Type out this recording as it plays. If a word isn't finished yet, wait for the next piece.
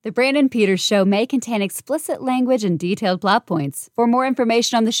The Brandon Peters Show may contain explicit language and detailed plot points. For more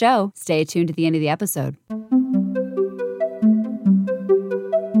information on the show, stay tuned to the end of the episode.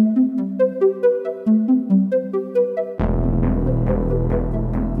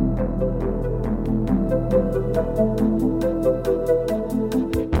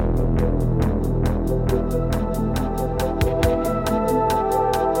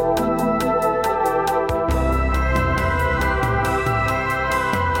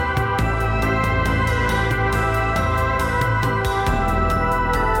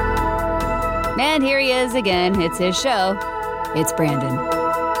 And here he is again. It's his show. It's Brandon.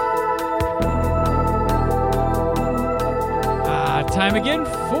 Time again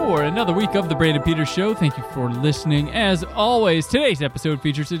for another week of the Brandon Peters Show. Thank you for listening. As always, today's episode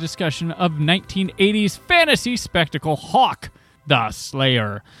features a discussion of 1980s fantasy spectacle Hawk the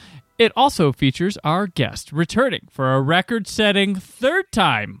Slayer. It also features our guest returning for a record-setting third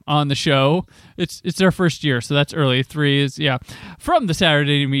time on the show. It's their first year, so that's early. 3 is, yeah. From the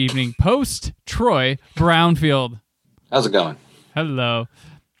Saturday Evening Post, Troy Brownfield. How's it going? Hello.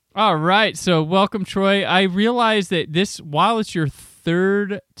 All right, so welcome, Troy. I realize that while it's your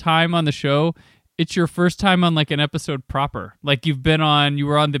third time on the show, it's your first time on like an episode proper. Like you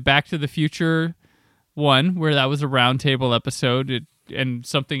were on the Back to the Future one, where that was a roundtable episode. And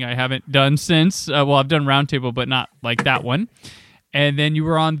something I haven't done since. I've done Roundtable, but not like that one. And then you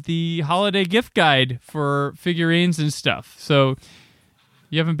were on the holiday gift guide for figurines and stuff. So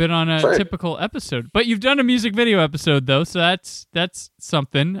you haven't been on a typical episode. But you've done a music video episode, though, so that's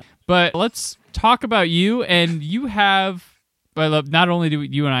something. But let's talk about you. And you have, not only do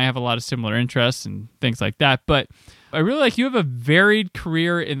you and I have a lot of similar interests and things like that, but I really like you have a varied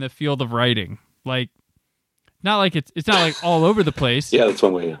career in the field of writing. Like, not like it's not like all over the place. Yeah, that's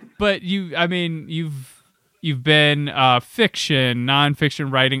one way. Yeah. But you've been fiction,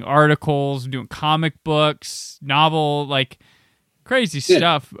 nonfiction, writing articles, doing comic books, novel, like crazy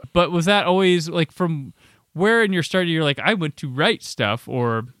stuff. But was that always like from where in your start you're like, I went to write stuff,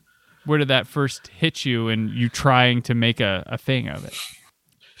 or where did that first hit you and you trying to make a thing of it?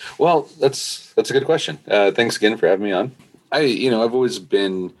 Well, that's a good question. Thanks again for having me on. I've always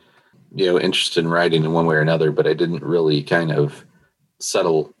been interested in writing in one way or another, but I didn't really kind of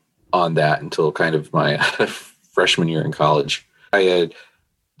settle on that until kind of my freshman year in college. I had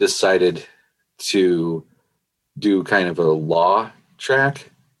decided to do kind of a law track.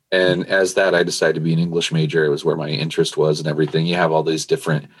 And as that, I decided to be an English major. It was where my interest was and everything. You have all these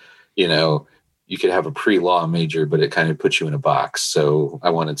different, you could have a pre-law major, but it kind of puts you in a box. So I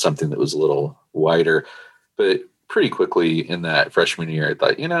wanted something that was a little wider. But pretty quickly in that freshman year, I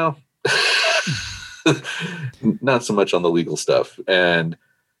thought, not so much on the legal stuff. And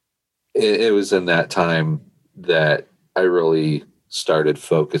it was in that time that I really started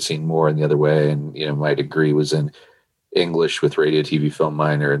focusing more in the other way. And, my degree was in English with radio, TV, film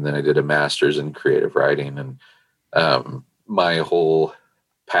minor. And then I did a master's in creative writing. And my whole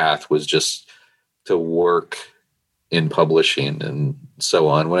path was just to work in publishing and so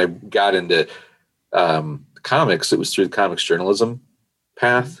on. When I got into comics, it was through the comics journalism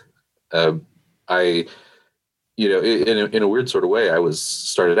path. In a weird sort of way, I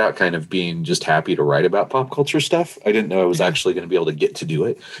started out kind of being just happy to write about pop culture stuff. I didn't know I was actually going to be able to get to do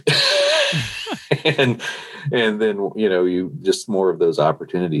it. and then, you just more of those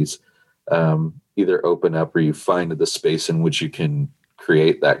opportunities either open up or you find the space in which you can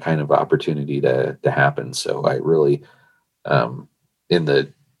create that kind of opportunity to happen. So I really, in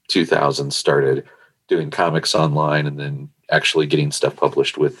the 2000s, started doing comics online and then actually getting stuff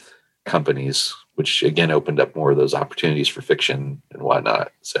published with companies, which again opened up more of those opportunities for fiction and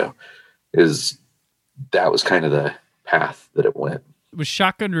whatnot. So that was kind of the path that it went. Was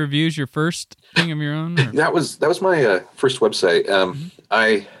Shotgun Reviews your first thing of your own? Or? That was my first website.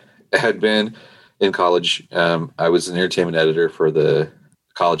 I had been in college. I was an entertainment editor for the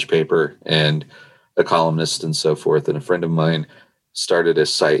college paper and a columnist and so forth. And a friend of mine started a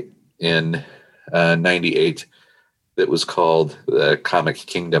site in 98 that was called the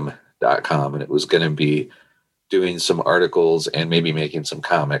ComicKingdom.com. And it was going to be doing some articles and maybe making some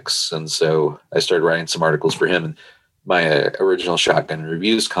comics. And so I started writing some articles for him. And my original Shotgun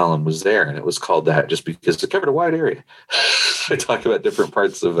Reviews column was there. And it was called that just because it covered a wide area. I talked about different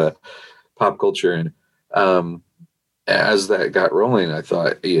parts of pop culture. And as that got rolling, I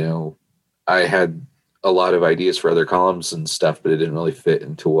thought, I had a lot of ideas for other columns and stuff, but it didn't really fit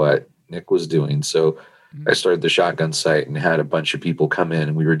into what Nick was doing. So I started the Shotgun site and had a bunch of people come in,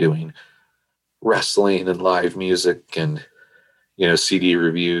 and we were doing wrestling and live music and, CD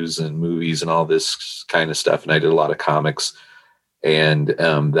reviews and movies and all this kind of stuff. And I did a lot of comics. And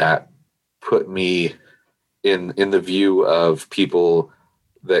that put me in the view of people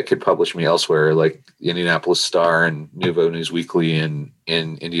that could publish me elsewhere, like the Indianapolis Star and Nouveau News Weekly in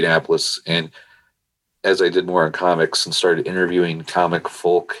Indianapolis. And as I did more on comics and started interviewing comic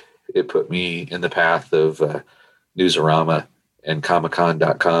folk, it put me in the path of Newsarama and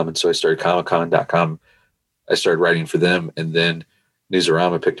Comic-Con.com. And so I started Comic-Con.com. I started writing for them, and then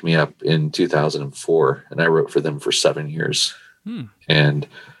Newsarama picked me up in 2004, and I wrote for them for 7 years. And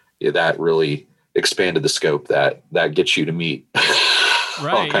that really expanded the scope. That gets you to meet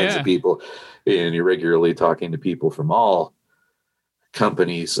all kinds of people, and you're regularly talking to people from all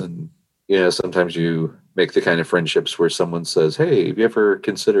companies. And sometimes you make the kind of friendships where someone says, "Hey, have you ever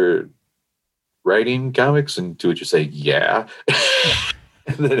considered writing comics?" And to which you say, "Yeah."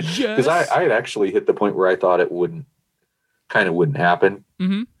 Because I had actually hit the point where I thought it wouldn't happen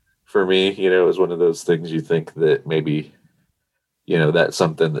for me. It was one of those things you think that maybe, that's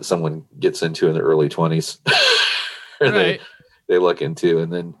something that someone gets into in the early 20s or they look into.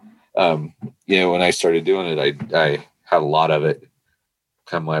 And then, when I started doing it, I had a lot of it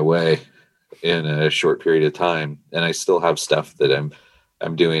come my way in a short period of time. And I still have stuff that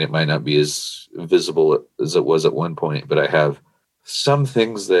I'm doing. It might not be as visible as it was at one point, but I have some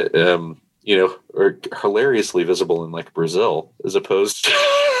things that, are hilariously visible in like Brazil as opposed to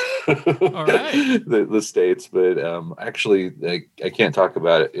all right. the States. But actually, I can't talk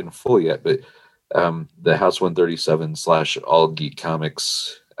about it in full yet, but the House 137 / All Geek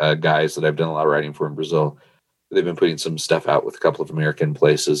Comics guys that I've done a lot of writing for in Brazil, they've been putting some stuff out with a couple of American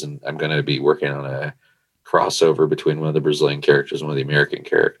places, and I'm going to be working on a crossover between one of the Brazilian characters and one of the American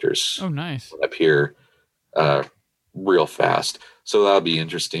characters. Oh, nice. Up here real fast. So that'll be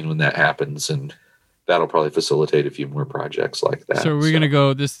interesting when that happens, and that'll probably facilitate a few more projects like that. So we're going to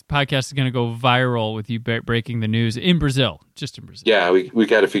go, this podcast is going to go viral with you breaking the news in Brazil, just in Brazil. Yeah, we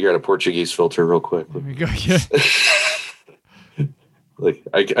got to figure out a Portuguese filter real quick. There we go. Yeah. Like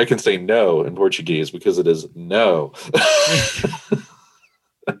I can say no in Portuguese because it is no.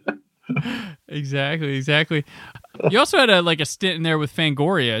 Exactly. You also had a stint in there with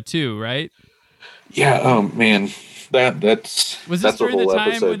Fangoria too, right? Yeah. Oh man, that's was this during the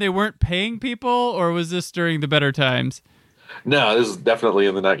time episode. when they weren't paying people, or was this during the better times? No, this is definitely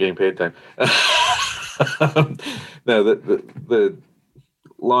in the not getting paid time. No, the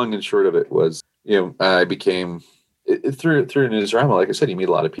long and short of it was, I became through Newsarama. Like I said, you meet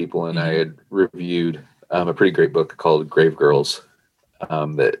a lot of people, and I had reviewed a pretty great book called Grave Girls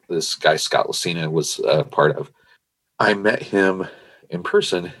that this guy Scott Lucina was part of. I met him in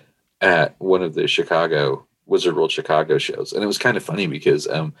person at one of the Wizard World Chicago shows, and it was kind of funny because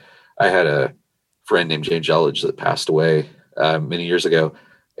I had a friend named James Elledge that passed away many years ago,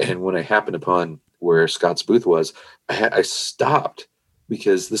 and when I happened upon where Scott's booth was, I stopped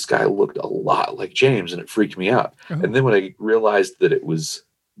because this guy looked a lot like James, and it freaked me out. Uh-huh. And then when I realized that it was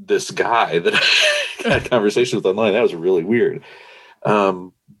this guy that I had conversations with online, that was really weird.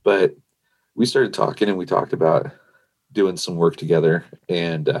 But we started talking, and we talked about doing some work together.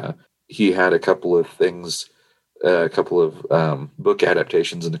 And he had a couple of things, a couple of book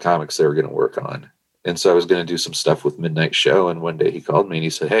adaptations into comics they were going to work on. And so I was going to do some stuff with Midnight Show. And one day he called me and he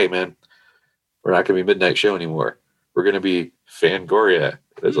said, "Hey, man, we're not going to be Midnight Show anymore. We're going to be Fangoria."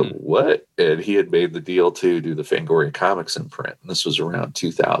 I was like, "What?" And he had made the deal to do the Fangoria comics imprint. And this was around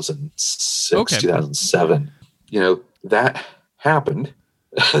 2006, 2007. That happened,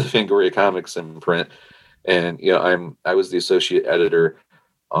 the Fangoria comics imprint. And, I was the associate editor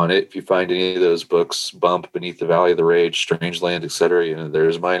on it. If you find any of those books, Bump, Beneath the Valley of the Rage, Strange Land, etc.,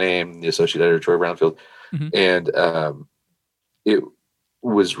 there's my name, the associate editor, Troy Brownfield. Mm-hmm. And it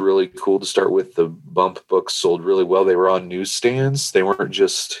was really cool to start with. The Bump books sold really well. They were on newsstands. They weren't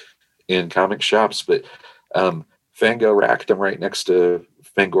just in comic shops, but Fango racked them right next to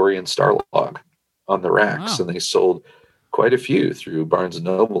Fangoria and Starlog on the racks. Wow. And they sold quite a few through Barnes &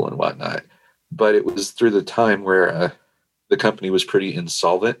 Noble and whatnot. But it was through the time where the company was pretty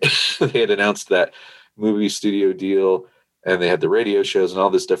insolvent. They had announced that movie studio deal, and they had the radio shows and all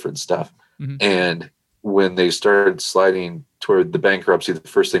this different stuff. Mm-hmm. And when they started sliding toward the bankruptcy, the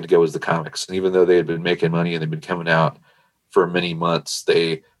first thing to go was the comics. And even though they had been making money and they'd been coming out for many months,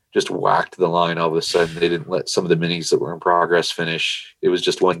 they just whacked the line all of a sudden. They didn't let some of the minis that were in progress finish. It was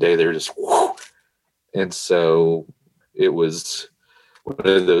just one day they were just whoo. And so it was one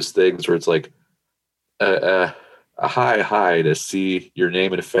of those things where it's like a high to see your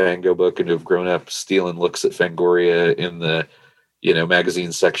name in a Fango book and to have grown up stealing looks at Fangoria in the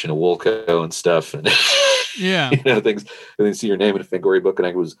magazine section of Woolco and stuff, and things, and then see your name in a Fangoria book. And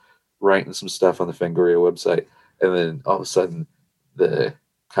I was writing some stuff on the Fangoria website, and then all of a sudden the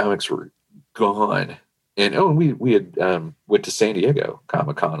comics were gone. And we had went to San Diego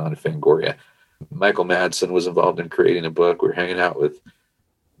Comic-Con on Fangoria. Michael Madsen was involved in creating a book. We were hanging out with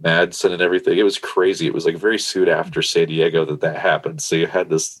Madsen and everything. It was crazy. It was like very soon after San Diego that happened. So you had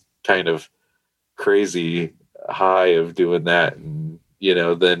this kind of crazy high of doing that. And,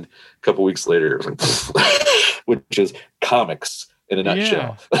 then a couple weeks later, it was like, which is comics in a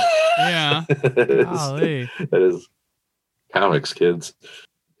nutshell. Yeah. That is comics, kids.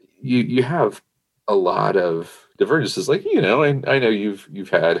 You have a lot of divergences. Like, I know you've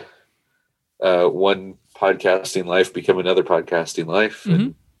had one podcasting life become another podcasting life. Mm-hmm.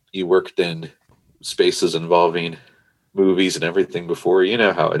 And you worked in spaces involving movies and everything before. You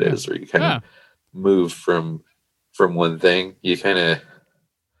know how it is, where you kind of move from one thing. You kind of,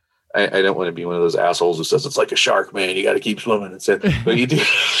 I don't want to be one of those assholes who says it's like a shark, man. You got to keep swimming and stuff, but you do.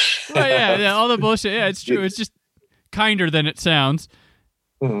 Well, yeah, all the bullshit. Yeah, it's true. It's just kinder than it sounds.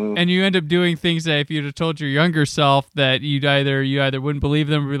 Mm-hmm. And you end up doing things that if you'd have told your younger self that you either wouldn't believe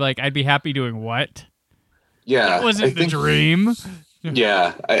them or be like, I'd be happy doing what? Yeah. That wasn't the dream.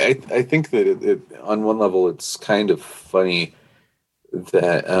 Yeah. I think that it on one level, it's kind of funny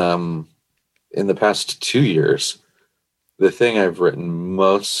that in the past 2 years, the thing I've written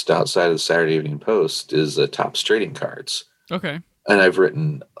most outside of the Saturday Evening Post is Topps trading cards. Okay. And I've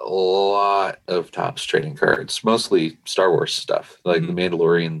written a lot of Topps trading cards, mostly Star Wars stuff, like The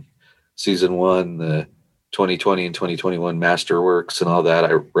Mandalorian Season 1, the 2020 and 2021 Masterworks and all that.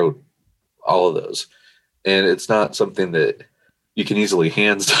 I wrote all of those. And it's not something that you can easily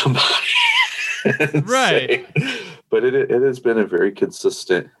hand somebody. Right. But it has been a very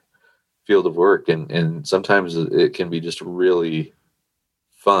consistent field of work. And sometimes it can be just really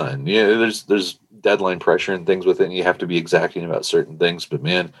fun. There's deadline pressure and things with it, and you have to be exacting about certain things. But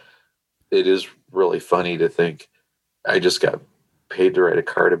man, it is really funny to think I just got paid to write a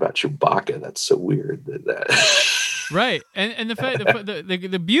card about Chewbacca. That's so weird. That right. And the fact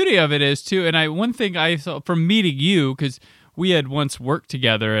the beauty of it is too. And one thing I saw from meeting you, because we had once worked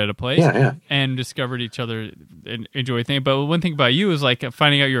together at a place and discovered each other and enjoy things. But one thing about you is like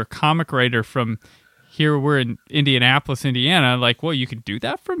finding out you're a comic writer from here. We're in Indianapolis, Indiana. Like, well, you can do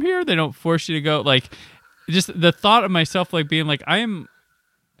that from here. They don't force you to go. Like, just the thought of myself, like being like, I am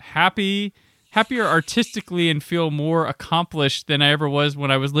happier artistically and feel more accomplished than I ever was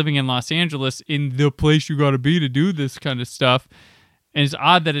when I was living in Los Angeles, in the place you got to be to do this kind of stuff. And it's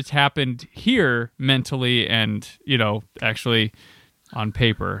odd that it's happened here mentally and, actually on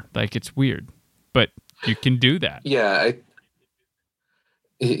paper. Like, it's weird, but you can do that. Yeah.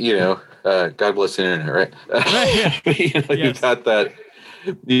 God bless the internet, right? Right, yeah. Yes. You've got that.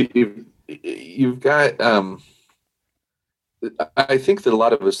 You've got, I think that a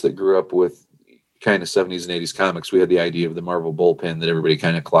lot of us that grew up with kind of 70s and 80s comics, we had the idea of the Marvel bullpen that everybody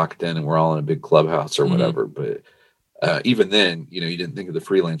kind of clocked in and we're all in a big clubhouse or whatever. But even then, you didn't think of the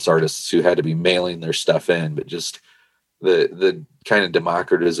freelance artists who had to be mailing their stuff in, but just the kind of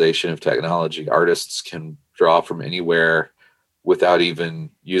democratization of technology. Artists can draw from anywhere without even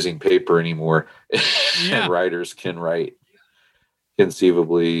using paper anymore. And writers can write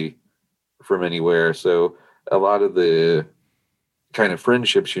conceivably from anywhere. So a lot of the kind of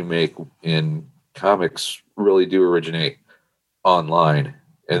friendships you make in comics really do originate online.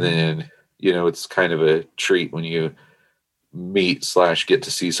 And then, it's kind of a treat when you meet / get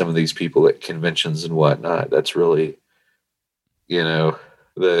to see some of these people at conventions and whatnot. That's really,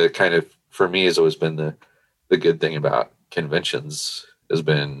 the kind of, for me, has always been the good thing about conventions has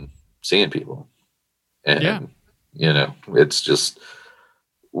been seeing people. And, it's just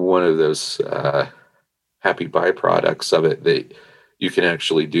one of those happy byproducts of it that you can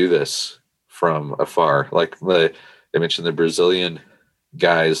actually do this from afar. Like I mentioned, the Brazilian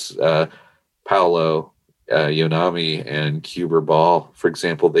guys, Paulo Yonami and Cuber Ball, for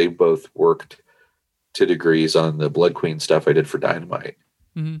example, they both worked to degrees on the Blood Queen stuff I did for Dynamite.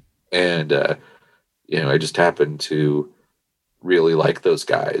 Mm-hmm. And, I just happened to really like those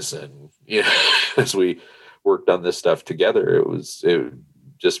guys. And, as we worked on this stuff together, it was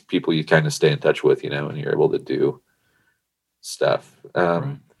just people you kind of stay in touch with, and you're able to do stuff.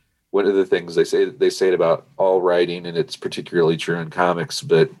 Right. One of the things they say it about all writing, and it's particularly true in comics,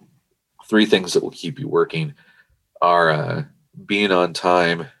 but 3 things that will keep you working are being on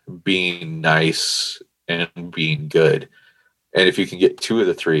time, being nice, and being good. And if you can get 2 of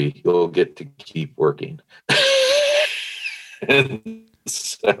the 3, you'll get to keep working. And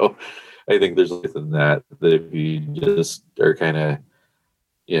so I think there's less than that if you just are kind of,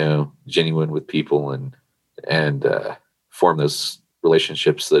 genuine with people and form those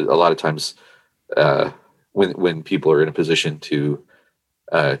relationships that a lot of times when people are in a position to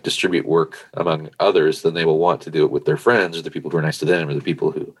distribute work among others, then they will want to do it with their friends or the people who are nice to them or the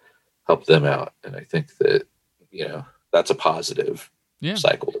people who help them out. And I think that, that's a positive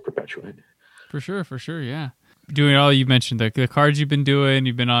cycle to perpetuate. For sure. Yeah. Doing all you mentioned, the cards you've been doing,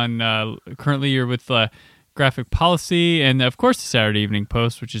 you've been on, currently you're with Graphic Policy and of course the Saturday Evening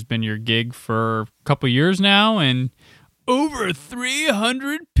Post, which has been your gig for a couple years now and over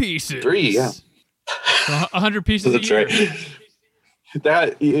 300 pieces. 100 pieces. That's right.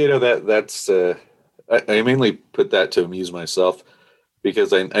 That's I mainly put that to amuse myself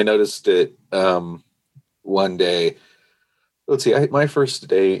because I noticed it one day. Let's see, my first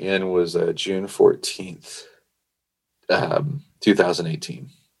day in was June 14th, 2018.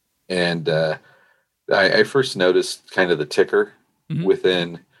 And I first noticed kind of the ticker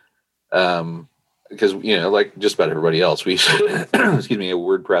within, because, like just about everybody else, we, a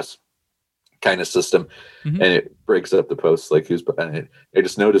WordPress kind of system, and it breaks up the posts like who's behind it. I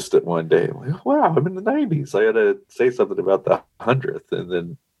just noticed it one day. I'm like, wow, I'm in the 90s. I had to say something about the 100th. And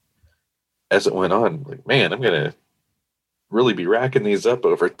then as it went on, I'm like, man, I'm going to really be racking these up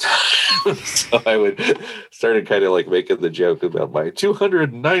over time. So I started kind of like making the joke about my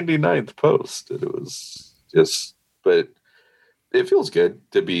 299th post. And it was just, but it feels good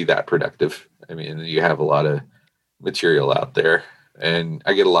to be that productive. I mean, you have a lot of material out there. And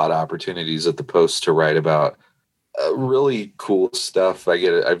I get a lot of opportunities at the Post to write about really cool stuff.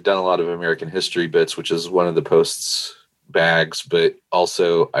 I've done a lot of American history bits, which is one of the Post's bags, but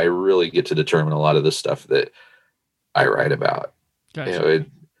also I really get to determine a lot of the stuff that I write about. Gotcha.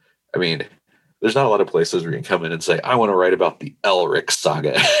 There's not a lot of places where you can come in and say, I want to write about the Elric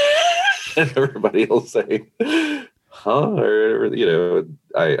saga. And everybody will say, huh? Or,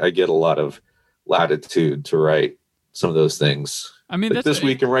 I get a lot of latitude to write some of those things. I mean, like this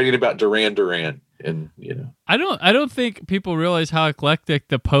week I'm writing about Duran Duran, and I don't think people realize how eclectic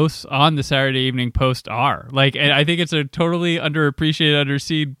the posts on the Saturday Evening Post are. Like, and I think it's a totally underappreciated,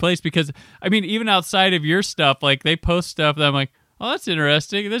 underseen place because I mean, even outside of your stuff, like they post stuff that I'm like, oh, that's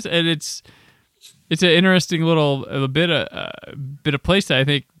interesting. It's an interesting little bit of place that I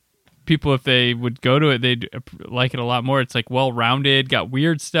think people, if they would go to it, they'd like it a lot more. It's like well-rounded, got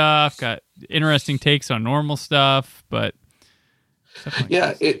weird stuff, got interesting takes on normal stuff, but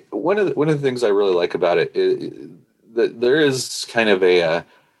yeah, one of the things I really like about it is that there is kind of a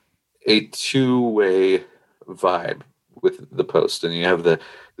two-way vibe with the Post, and you have the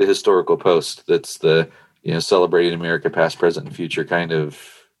historical Post that's the celebrating America past, present, and future kind of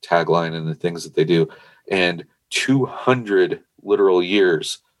tagline and the things that they do, and 200 literal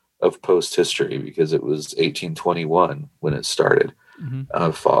years of Post history because it was 1821 when it started,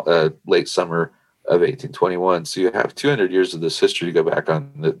 late summer of 1821. So you have 200 years of this history to go back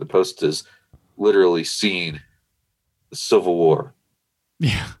on. The Post is literally seen the Civil War.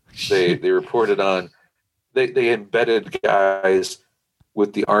 Yeah. They reported on, they embedded guys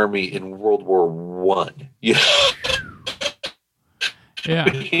with the army in World War One. Yeah.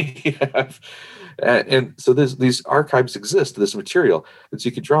 And so these archives exist, this material, and so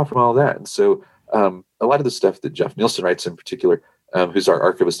you can draw from all that. And so a lot of the stuff that Jeff Nielsen writes in particular, who's our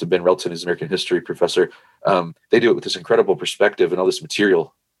archivist, and Ben Relton, who's an American history professor, they do it with this incredible perspective and all this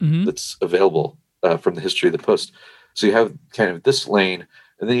material that's available from the history of the Post. So you have kind of this lane,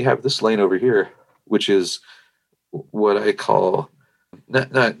 and then you have this lane over here, which is what I call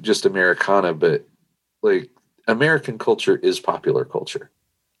not just Americana, but like American culture is popular culture.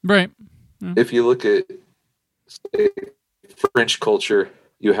 Right. Yeah. If you look at, say, French culture,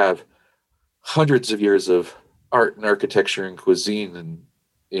 you have hundreds of years of art and architecture and cuisine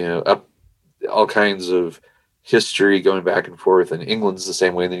and up all kinds of history going back and forth. And England's the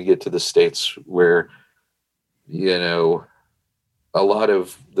same way. And then you get to the States where a lot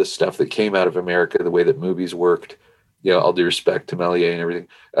of the stuff that came out of America, the way that movies worked, all due respect to Méliès and everything,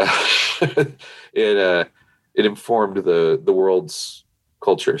 it informed the world's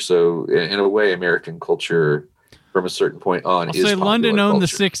culture. So in a way, American culture from a certain point on I'll is say London culture. owned the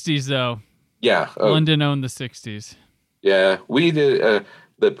 60s, though. Yeah. London owned the 60s. Yeah. We did.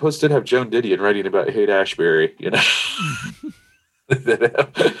 The Post did have Joan Didion writing about Haight-Ashbury, they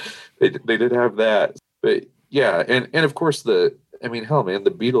did have that. But yeah. And of course the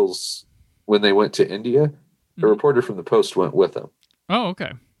Beatles, when they went to India, a reporter from the Post went with them. Oh,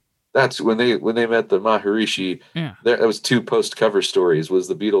 okay. That's when they met the Maharishi. Yeah, that was 2 Post cover stories. Was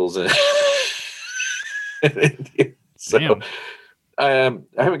the Beatles in India? So damn.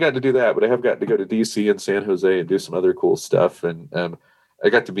 I haven't gotten to do that, but I have gotten to go to DC and San Jose and do some other cool stuff. And I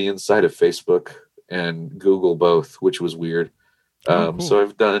got to be inside of Facebook and Google both, which was weird. Cool. So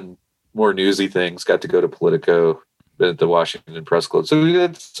I've done more newsy things. Got to go to Politico, been at the Washington Press Club. So we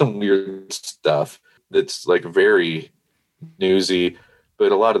did some weird stuff that's like very newsy.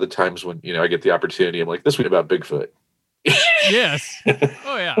 But a lot of the times when, I get the opportunity, I'm like, this week about Bigfoot. Yes.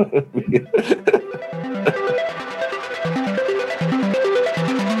 Oh, yeah.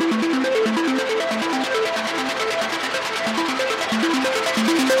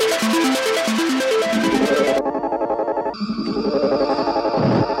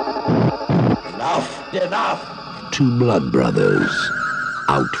 Enough! Two blood brothers,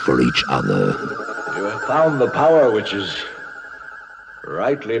 out for each other. You have found the power which is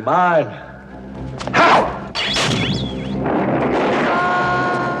rightly mine. How?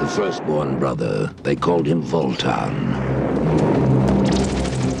 The firstborn brother, they called him Voltan.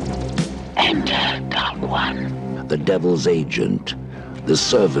 Enter, Dark One. The devil's agent, the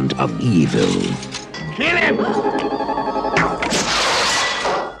servant of evil. Kill him!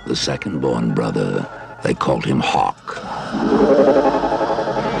 The second-born brother, they called him Hawk.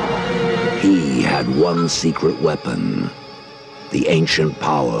 He had one secret weapon, the ancient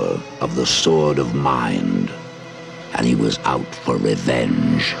power of the Sword of Mind, and he was out for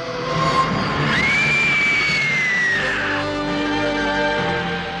revenge.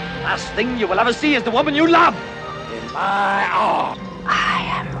 Last thing you will ever see is the woman you love in my arms. I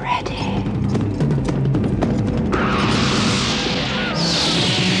am ready.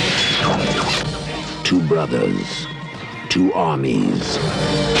 Two brothers, two armies,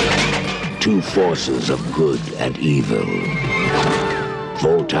 two forces of good and evil.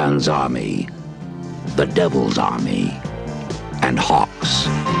 Voltan's army, the devil's army, and Hawk's.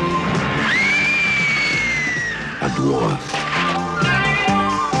 A dwarf,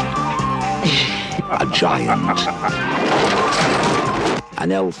 a giant,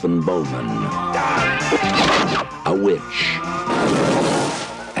 an elfin bowman, a witch,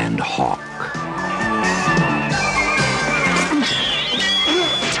 and Hawk.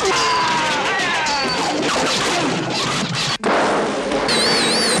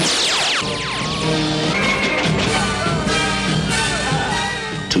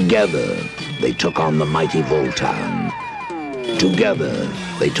 Together, they took on the mighty Voltan. Together,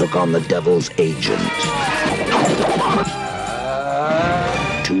 they took on the devil's agent.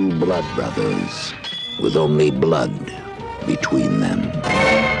 Two blood brothers, with only blood between them.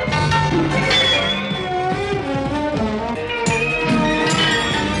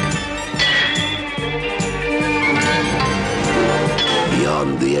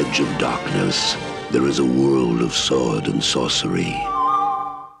 Beyond the edge of darkness, there is a world of sword and sorcery.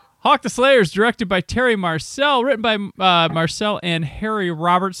 Hawk the Slayer is directed by Terry Marcel, written by Marcel and Harry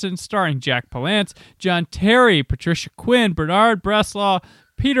Robertson, starring Jack Palance, John Terry, Patricia Quinn, Bernard Bresslaw,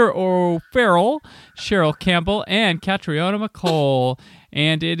 Peter O'Farrell, Cheryl Campbell, and Catriona McCall.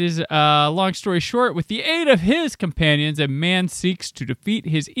 And it is, long story short, with the aid of his companions, a man seeks to defeat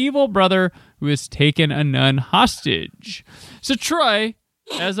his evil brother who has taken a nun hostage. So Troy,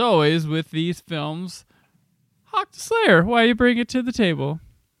 as always with these films, Hawk the Slayer, why you bring it to the table?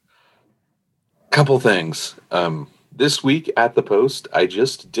 Couple things. This week at the Post, I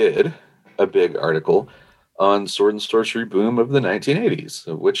just did a big article on sword and sorcery boom of the 1980s,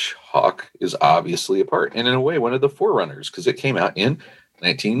 of which Hawk is obviously a part, and in a way one of the forerunners, because it came out in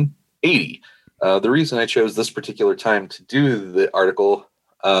 1980. The reason I chose this particular time to do the article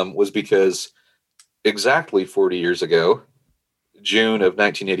was because exactly 40 years ago, June of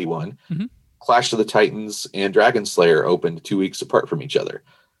 1981, Clash of the Titans and Dragon Slayer opened 2 weeks apart from each other.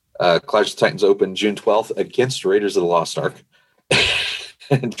 Clash of the Titans opened June 12th against Raiders of the Lost Ark.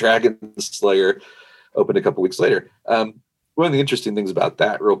 And Dragon Slayer opened a couple weeks later. One of the interesting things about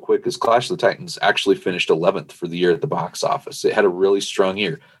that, real quick, is Clash of the Titans actually finished 11th for the year at the box office. It had a really strong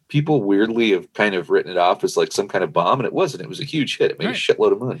year. People weirdly have kind of written it off as like some kind of bomb, and it wasn't. It was a huge hit. It made a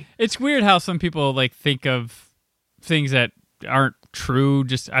shitload of money. It's weird how some people like think of things that aren't true,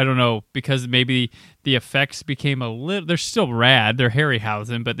 just I don't know, because maybe the effects became a little, they're still rad, they're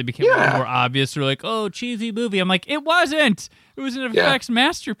Harryhausen, but they became a little more obvious. They're like, oh, cheesy movie. I'm like, it wasn't. It was an effects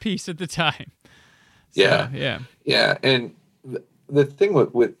masterpiece at the time. So, yeah. And the thing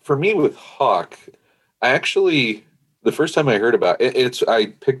with for me with Hawk, I actually, the first time I heard about it, I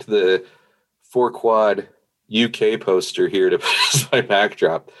picked the 4-quad UK poster here to put as my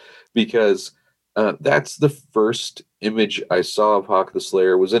backdrop, because that's the first image I saw of Hawk the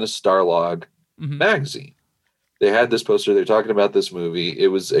Slayer was in a Starlog magazine. They had this poster. They're talking about this movie. It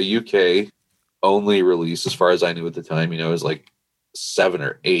was a UK only release, as far as I knew at the time. It was like 7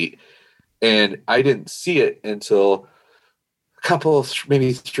 or 8. And I didn't see it until a couple,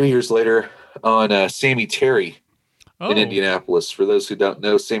 maybe 3 years later on Sammy Terry in Indianapolis. For those who don't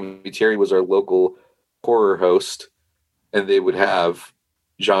know, Sammy Terry was our local horror host, and they would have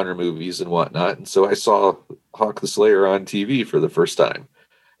genre movies and whatnot. And so I saw Hawk the Slayer on TV for the first time,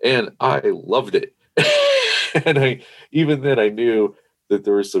 and I loved it. And even then I knew that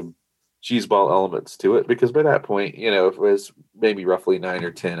there were some cheeseball elements to it, because by that point, it was maybe roughly 9 or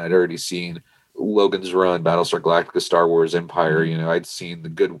 10. I'd already seen Logan's Run, Battlestar Galactica, Star Wars, Empire. I'd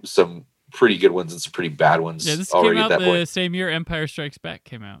seen some pretty good ones and some pretty bad ones. Yeah, this already came out at that the point. same year Empire Strikes Back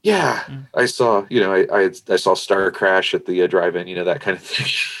came out. Yeah, I saw. I saw Star Crash at the drive-in. That kind of thing.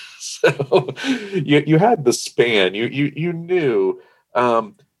 So you had the span. You knew.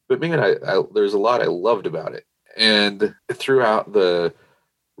 But man, there's a lot I loved about it, and throughout the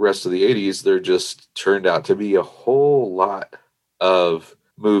rest of the 80s, there just turned out to be a whole lot of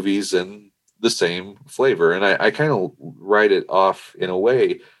movies in the same flavor. And I kind of write it off in a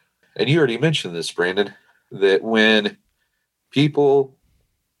way, and you already mentioned this, Brandon, that when people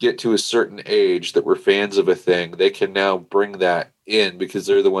get to a certain age that were fans of a thing, they can now bring that in because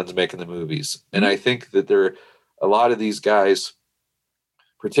they're the ones making the movies. Mm-hmm. And I think that there are a lot of these guys,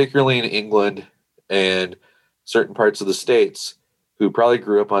 particularly in England and certain parts of the States, who probably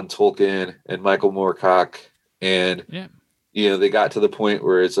grew up on Tolkien and Michael Moorcock, and they got to the point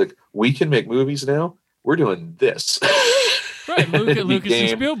where it's like, we can make movies now. We're doing this, right? Lucas and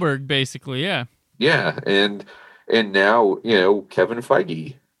Spielberg, basically, yeah. And now Kevin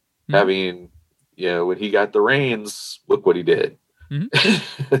Feige having when he got the reins, look what he did.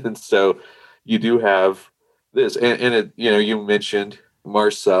 Mm-hmm. And so you do have this, and it, you mentioned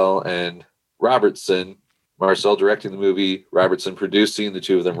Marcel and Robertson. Marcel directing the movie, Robertson producing. The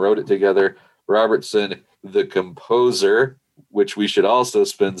two of them wrote it together. Robertson, the composer, which we should also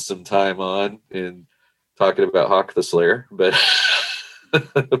spend some time on in talking about Hawk the Slayer. But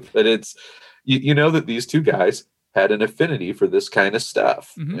but it's that these two guys had an affinity for this kind of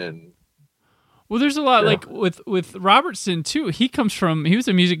stuff. Mm-hmm. And well, there's a lot like with Robertson too. He was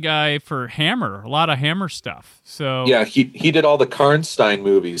a music guy for Hammer, a lot of Hammer stuff. So yeah, he did all the Karnstein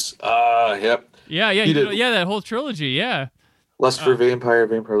movies. Yep. Yeah, he did that whole trilogy. Yeah, Lust for Vampire.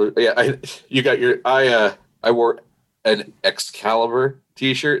 Yeah, I wore an Excalibur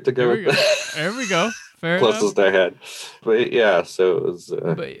T-shirt to go with that. There we go. Fair closest enough. I had. But yeah, so it was.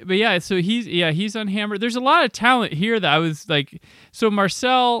 But yeah, so he's on Hammer. There's a lot of talent here that I was like. So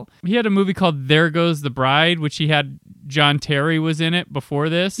Marcel, he had a movie called There Goes the Bride, which he had John Terry was in it before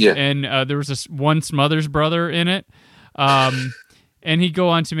this, and there was one Smothers brother in it. And he'd go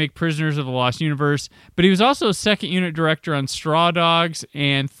on to make Prisoners of the Lost Universe. But he was also a second unit director on Straw Dogs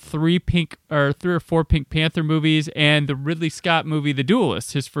and 3 or 4 Pink Panther movies and the Ridley Scott movie The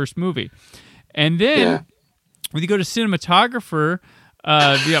Duelist, his first movie. And then when you go to cinematographer,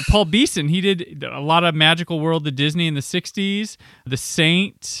 Paul Beeson, he did a lot of Magical World of Disney in the 60s, The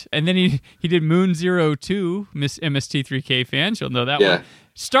Saint, and then he did Moon 02, Miss MST3K fans, you'll know that one.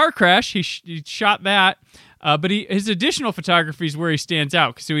 Star Crash, he shot that. But his additional photography is where he stands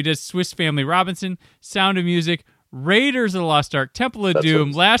out. So he does Swiss Family Robinson, Sound of Music, Raiders of the Lost Ark, Temple of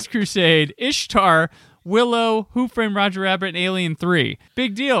Doom, Last Crusade, Ishtar, Willow, Who Framed Roger Rabbit, and Alien 3.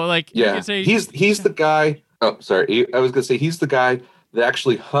 Big deal. Like, you could say, he's the guy. Oh, sorry. I was going to say he's the guy that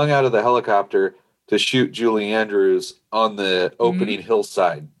actually hung out of the helicopter to shoot Julie Andrews on the opening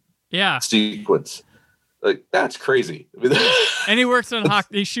hillside sequence. Like, that's crazy. And he works on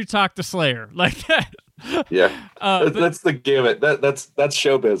he shoots Hawk the Slayer like that. Yeah, that's the gamut. That's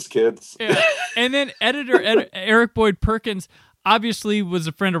showbiz, kids. Yeah. And then editor Eric Boyd Perkins obviously was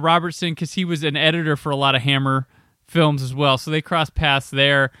a friend of Robertson because he was an editor for a lot of Hammer films as well. So they crossed paths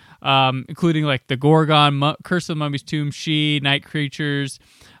there, including like The Gorgon, Curse of the Mummy's Tomb, She, Night Creatures.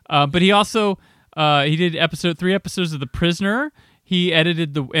 But he also he did 3 episodes of The Prisoner. He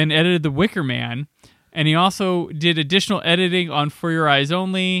edited The Wicker Man. And he also did additional editing on For Your Eyes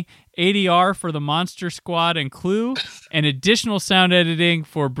Only, ADR for The Monster Squad and Clue, and additional sound editing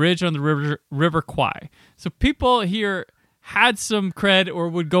for Bridge on the River Kwai. So people here had some cred or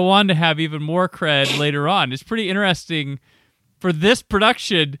would go on to have even more cred later on. It's pretty interesting for this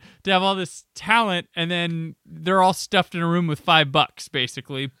production to have all this talent, and then they're all stuffed in a room with $5,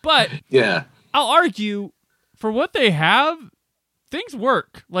 basically. But yeah, I'll argue, for what they have, things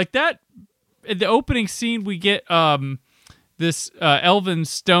work. Like that. In the opening scene, we get this elven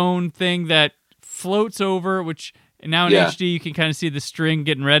stone thing that floats over, which now in HD you can kind of see the string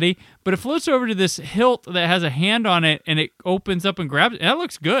getting ready, but it floats over to this hilt that has a hand on it, and it opens up and grabs it. And that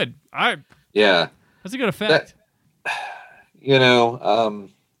looks good. That's a good effect.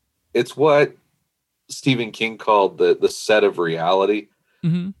 It's what Stephen King called the set of reality.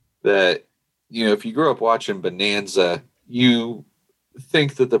 Mm-hmm. That if you grew up watching Bonanza, you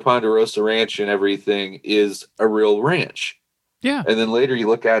think that the Ponderosa Ranch and everything is a real ranch. Yeah. And then later you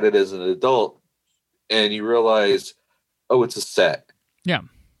look at it as an adult and you realize, oh, it's a set. Yeah.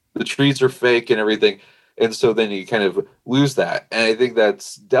 The trees are fake and everything. And so then you kind of lose that. And I think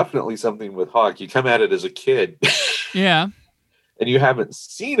that's definitely something with Hawk. You come at it as a kid. Yeah. And you haven't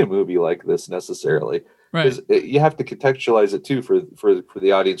seen a movie like this necessarily. Right. You have to contextualize it too for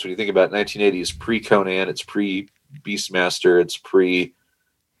the audience. When you think about 1980, it's pre-Conan, it's pre-Beastmaster, it's pre,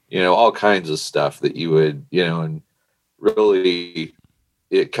 all kinds of stuff that you would, and really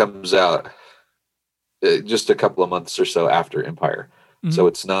it comes out just a couple of months or so after Empire. Mm-hmm. So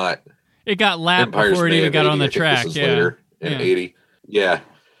it's not. It got lapped Empire's before it even got 80. on the I think track. this is Yeah. later in 80. Yeah.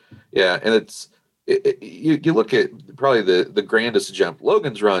 Yeah. And you look at probably the grandest jump.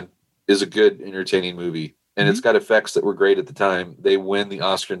 Logan's Run is a good, entertaining movie. And it's got effects that were great at the time. They win the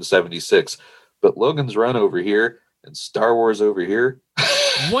Oscar in 76. But Logan's Run over here and Star Wars over here.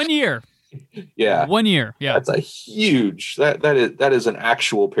 1 year. Yeah. 1 year. Yeah. That's a huge, that is an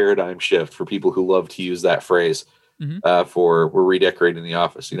actual paradigm shift for people who love to use that phrase for we're redecorating the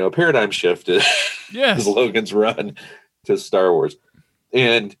office. A paradigm shift is, is Logan's Run to Star Wars.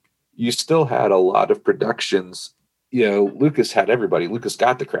 And you still had a lot of productions. Lucas had everybody. Lucas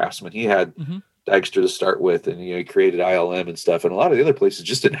got the Craftsman. He had Dykstra to start with, and he created ILM and stuff. And a lot of the other places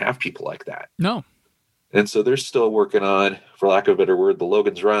just didn't have people like that. No. And so they're still working on, for lack of a better word, the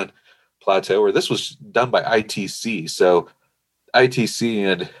Logan's Run plateau, where this was done by ITC. So ITC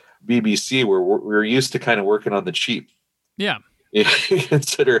and BBC we're used to kind of working on the cheap. Yeah. You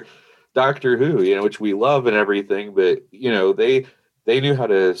consider Doctor Who, which we love and everything, but they knew how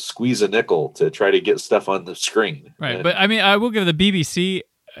to squeeze a nickel to try to get stuff on the screen. Right. And, but I mean, I will give the BBC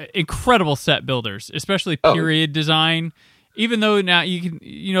incredible set builders, especially period design. Even though now you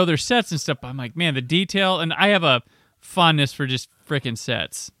can, there's sets and stuff, but I'm like, man, the detail, and I have a fondness for just freaking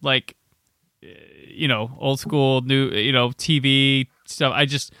sets. Like, old school, new, TV stuff. I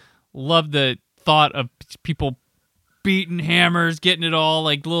just love the thought of people beating hammers, getting it all,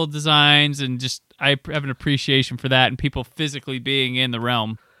 like little designs, and just I have an appreciation for that and people physically being in the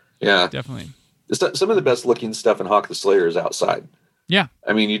realm. Yeah. Definitely. Some of the best looking stuff in Hawk the Slayer is outside. Yeah.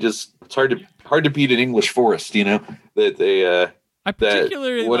 I mean, it's hard to beat an English forest, that they, I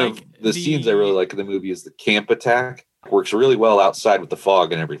particularly one like of the scenes I really like in the movie is the camp attack. Works really well outside with the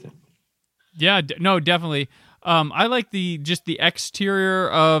fog and everything. Yeah, no, definitely. I like the exterior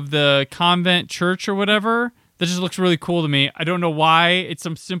of the convent church or whatever. That just looks really cool to me. I don't know why. It's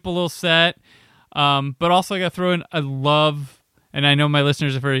some simple little set. But also I got to throw in, I love, and I know my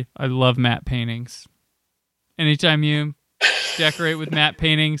listeners have heard, I love matte paintings. Anytime you decorate with matte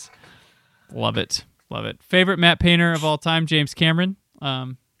paintings, love it. Love it. Favorite matte painter of all time, James Cameron.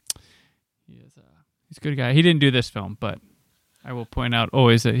 He's a good guy. He didn't do this film, but I will point out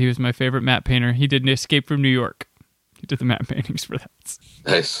always that he was my favorite matte painter. He did Escape from New York. He did the matte paintings for that.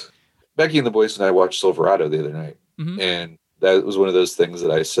 Nice. Becky and the boys and I watched Silverado the other night, and that was one of those things that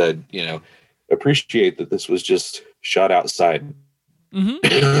I said, appreciate that this was just shot outside.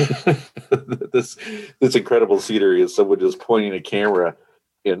 This incredible scenery is someone just pointing a camera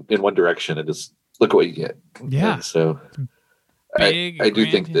in one direction and just look what you get. Yeah. And so I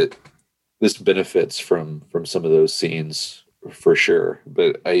do think that this benefits from some of those scenes for sure.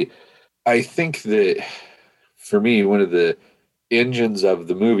 But I think that for me, one of the engines of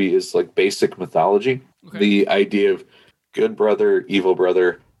the movie is like basic mythology. Okay. The idea of good brother, evil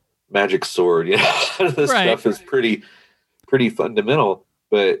brother, magic sword, this stuff is pretty fundamental.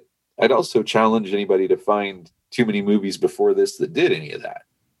 But I'd also challenge anybody to find too many movies before this that did any of that.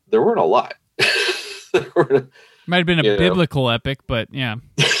 There weren't a lot. Might have been a biblical epic, but yeah.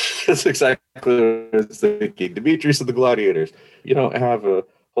 That's exactly what I was thinking. Demetrius and the Gladiators. You don't have a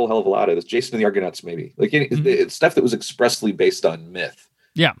whole hell of a lot of this. Jason and the Argonauts, maybe. Like it's stuff that was expressly based on myth.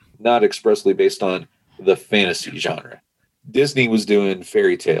 Yeah. Not expressly based on the fantasy genre. Disney was doing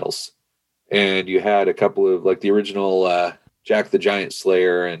fairy tales. And you had a couple of like the original Jack the Giant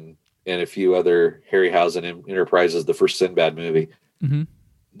Slayer and a few other Harryhausen Enterprises, the first Sinbad movie.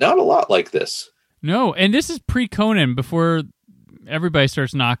 Not a lot like this. No, and this is pre-Conan, before everybody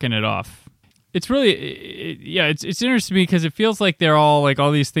starts knocking it off. It's really, it's interesting to me because it feels like they're all like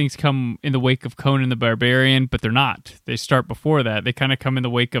all these things come in the wake of Conan the Barbarian, but they're not. They start before that. They kind of come in the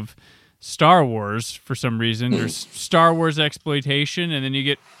wake of Star Wars for some reason. There's Star Wars exploitation, and then you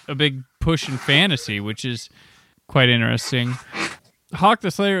get a big push in fantasy, which is quite interesting. Hawk the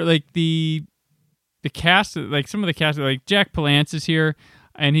Slayer, like the cast, like some of the cast, like Jack Palance is here,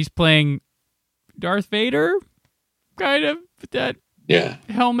 and he's playing Darth Vader, kind of. That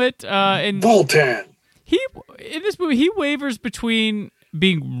helmet. And Voltan. In this movie, he wavers between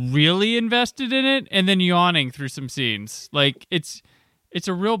being really invested in it and then yawning through some scenes. Like it's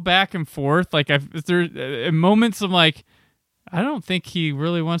a real back and forth. Like there in moments I'm like, I don't think he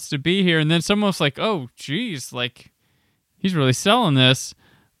really wants to be here, and then someone's like, oh geez, like he's really selling this.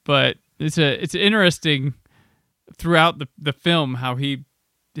 But it's interesting throughout the film how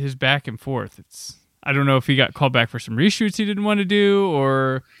his back and forth. I don't know if he got called back for some reshoots he didn't want to do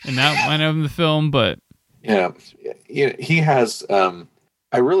or an outline of the film, but yeah, he has.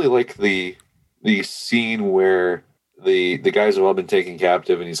 I really like the scene where the guys have all been taken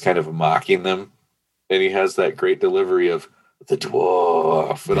captive and he's kind of mocking them, and he has that great delivery of the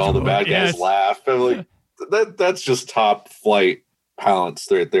dwarf, and all the bad guys laugh. I'm like, that's just top flight talents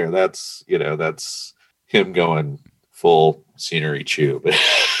right there. That's him going full scenery chew,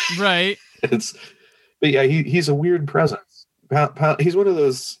 right. But yeah, he's a weird presence. He's one of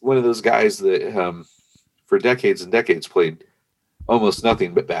those guys that for decades and decades played almost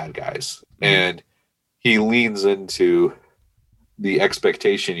nothing but bad guys, and he leans into the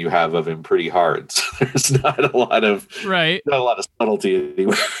expectation you have of him pretty hard. So there's not a lot of subtlety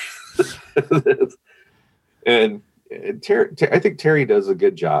anywhere. And I think Terry does a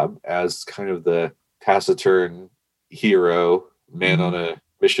good job as kind of the taciturn hero, man on a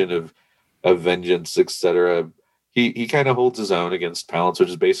mission of vengeance, etc. He kind of holds his own against Palance, which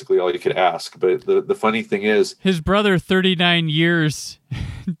is basically all you could ask. But the funny thing is, his brother 39 years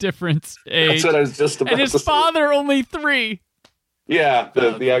difference age. That's what I was just about. And his father only 3. Yeah,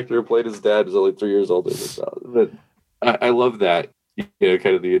 the actor who played his dad is only 3 years older than his father. But I love that, kind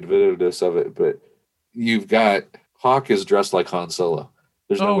of the inventiveness of it. But you've got Hawk is dressed like Han Solo.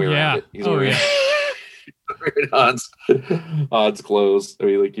 There's no way around it. He's wearing Han's clothes. I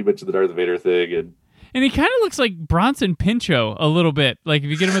mean, like you mentioned the Darth Vader thing, and he kind of looks like Bronson Pinchot a little bit. Like if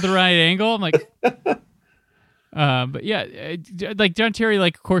you get him at the right angle, I'm like. But yeah, like John Terry,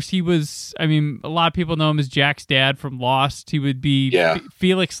 like of course he was. I mean, a lot of people know him as Jack's dad from Lost. He would be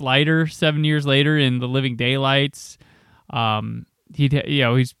Felix Leiter 7 years later in The Living Daylights.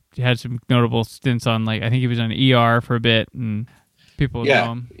 He's had some notable stints on, like I think he was on ER for a bit, and people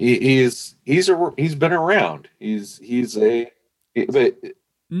know him. He's been around. But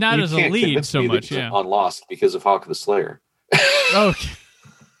not as a lead so much. Yeah, on Lost because of Hawk the Slayer. Okay,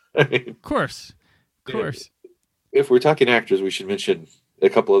 I mean, of course. If we're talking actors, we should mention a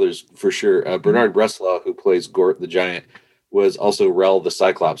couple others for sure. Bernard Breslau, who plays Gort the Giant, was also Rel the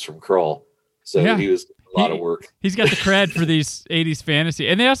Cyclops from Krull. So he was a lot of work. He's got the cred for these 80s fantasy.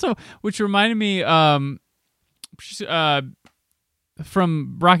 And they also, which reminded me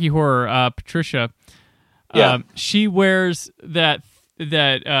from Rocky Horror, Patricia, she wears that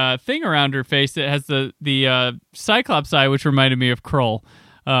thing around her face that has the Cyclops eye, which reminded me of Krull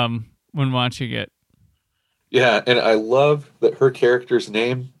when watching it. Yeah, and I love that her character's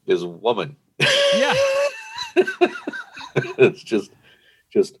name is Woman. Yeah. It's just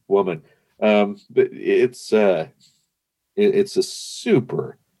Woman. But it's a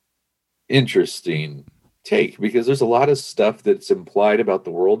super interesting take because there's a lot of stuff that's implied about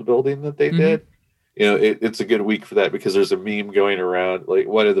the world building that they did. It's a good week for that because there's a meme going around, like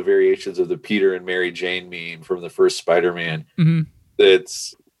one of the variations of the Peter and Mary Jane meme from the first Spider-Man.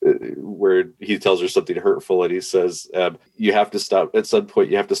 That's where he tells her something hurtful and he says, you have to stop at some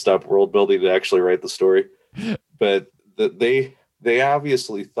point, you have to stop world building to actually write the story. But they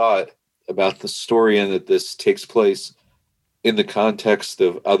obviously thought about the story and that this takes place in the context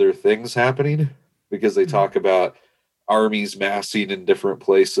of other things happening because they talk about armies massing in different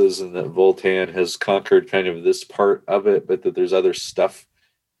places and that Voltan has conquered kind of this part of it, but that there's other stuff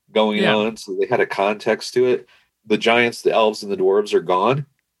going on. So they had a context to it. The giants, the elves, and the dwarves are gone.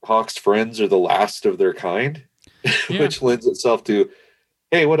 Hawk's friends are the last of their kind, which lends itself to,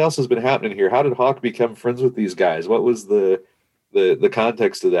 hey, what else has been happening here? How did Hawk become friends with these guys? What was the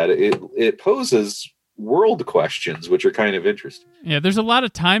context of that? It poses world questions, which are kind of interesting. Yeah, there's a lot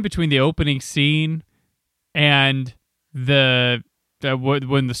of time between the opening scene and when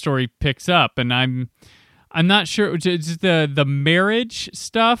the story picks up, and I'm not sure. Is the marriage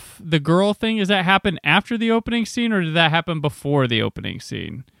stuff, the girl thing, does that happen after the opening scene, or did that happen before the opening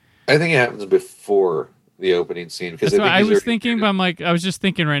scene? I think it happens before the opening scene because I was thinking, but I was just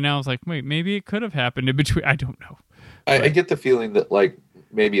thinking right now. I was like, wait, maybe it could have happened in between. I don't know. I get the feeling that like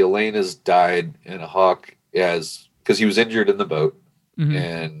maybe Elaine has died and Hawk because he was injured in the boat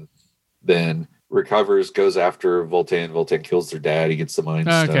and then recovers, goes after Voltan. Voltan kills their dad. He gets the Mind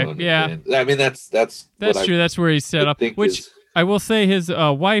Stone. Okay, yeah. And, I mean, that's true. That's where he's set up. Which I will say, his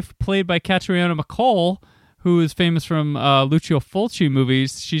wife, played by Catriona MacColl, who is famous from Lucio Fulci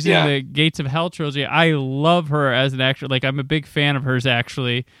movies. She's in the Gates of Hell trilogy. I love her as an actor. Like, I'm a big fan of hers,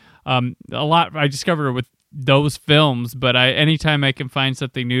 actually. A lot. I discovered her with those films, but anytime I can find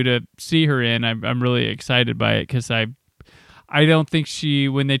something new to see her in, I'm really excited by it, because I don't think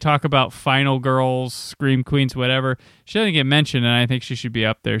when they talk about final girls, scream queens, whatever, she doesn't get mentioned, and I think she should be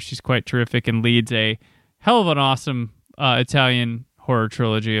up there. She's quite terrific and leads a hell of an awesome Italian horror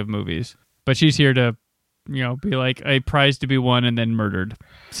trilogy of movies. But she's here to, be like a prize to be won and then murdered.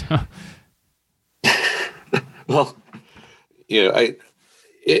 So, well, it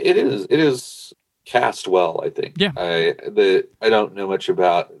is cast well, I think. Yeah. I don't know much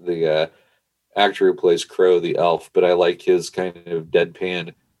about the actor who plays Crow the elf, but I like his kind of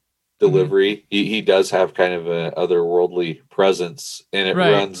deadpan delivery. Mm-hmm. He does have kind of a otherworldly presence, and it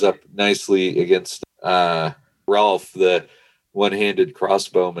runs up nicely against Ralph, the one-handed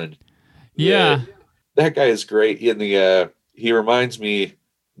crossbowman. Yeah. That guy is great. He reminds me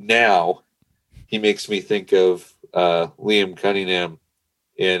now, he makes me think of Liam Cunningham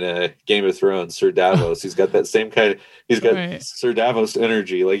in Game of Thrones, Sir Davos. He's got that same kind of, he's got Sir Davos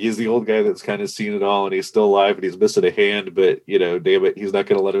energy. Like, he's the old guy that's kind of seen it all, and he's still alive, and he's missing a hand, but damn it, he's not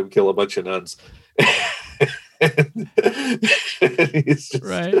going to let him kill a bunch of nuns. He's just,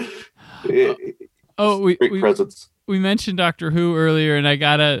 great presence. We mentioned Doctor Who earlier, and I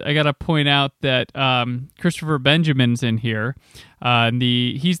gotta point out that Christopher Benjamin's in here.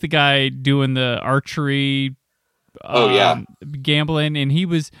 He's the guy doing the archery. Gambling, and he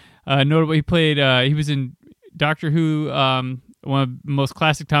was notable. He played. He was in Doctor Who. One of the most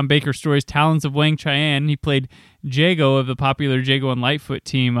classic Tom Baker stories, Talons of Wang Chian. He played Jago of the popular Jago and Lightfoot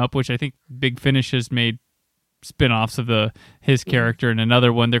team up, which I think Big Finish has made spin-offs of his character. And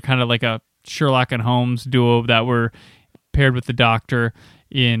another one, they're kind of like a Sherlock and Holmes duo that were paired with the Doctor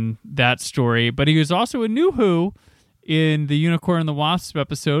in that story. But he was also in New Who in the Unicorn and the Wasp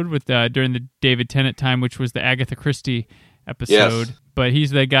episode with during the David Tennant time, which was the Agatha Christie episode. Yes. But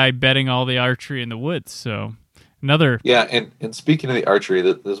he's the guy betting all the archery in the woods. So another. Yeah, and speaking of the archery,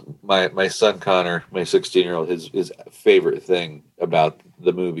 my son Connor, my 16-year-old, his favorite thing about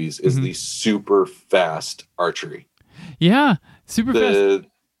the movies is the super fast archery. Yeah, super fast.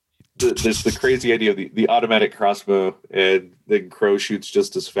 There's the crazy idea of the automatic crossbow, and then Crow shoots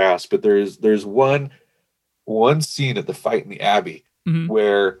just as fast. But there's one scene at the fight in the Abbey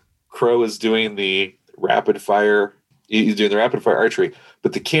where Crow is doing the rapid fire. He's doing the rapid fire archery,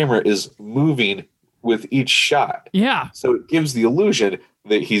 but the camera is moving with each shot. Yeah. So it gives the illusion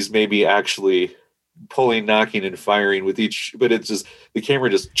that he's maybe actually pulling, knocking, and firing with each, but it's just, the camera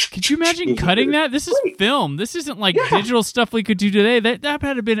just. Could you imagine cutting that? This is film. This isn't like digital stuff we could do today. That had to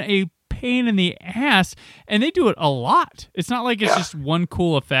have been a pain in the ass, and they do it a lot. It's not like it's just one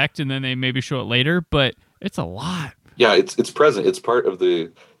cool effect and then they maybe show it later, but it's a lot. Yeah, it's present. It's part of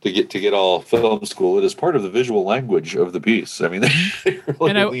the to get all film school. It is part of the visual language of the piece. I mean, they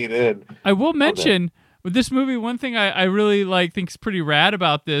really lean in. I will mention with this movie, one thing I really think's pretty rad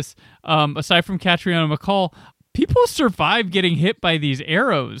about this, aside from Catriona MacColl, people survive getting hit by these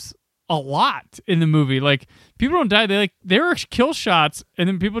arrows a lot in the movie. Like, people don't die. There are kill shots, and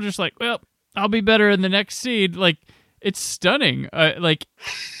then people just like, well, I'll be better in the next scene. Like, it's stunning.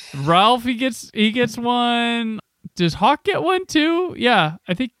 Ralph, he gets one. Does Hawk get one too? Yeah,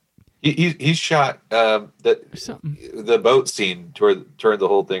 I think he's shot. The boat scene toward the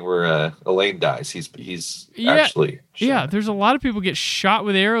whole thing where Elaine dies. He's actually shot. Yeah. There's a lot of people get shot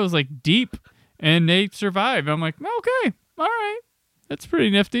with arrows deep, and they survive. I'm like, okay, all right, that's pretty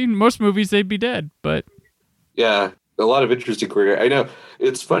nifty. In most movies they'd be dead, but yeah, a lot of interesting career. I know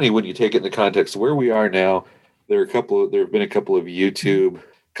it's funny when you take it in the context of where we are now. There have been a couple of YouTube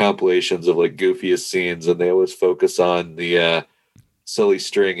compilations of goofiest scenes, and they always focus on the silly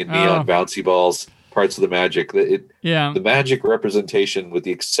string and neon bouncy balls, parts of the magic. The magic representation, with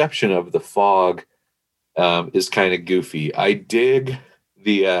the exception of the fog, is kind of goofy. I dig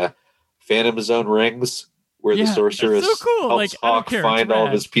the Phantom Zone rings where the sorceress so cool. helps Hawk find all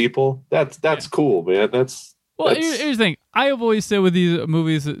of his people. That's cool, man. Here's the thing. I have always said with these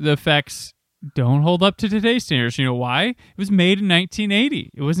movies, the effects don't hold up to today's standards. You know why? It was made in 1980.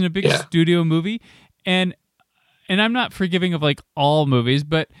 It wasn't a big studio movie, and I'm not forgiving of all movies,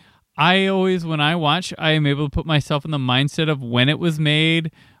 but I always, when I watch, I am able to put myself in the mindset of when it was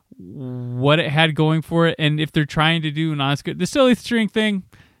made, what it had going for it, and if they're trying to do the silly string thing,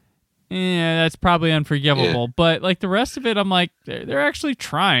 that's probably unforgivable. Yeah. But the rest of it, I'm like, they're actually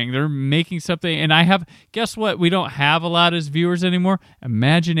trying. They're making something, and guess what? We don't have a lot as viewers anymore.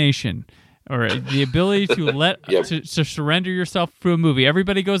 Imagination. Or the ability to to surrender yourself through a movie.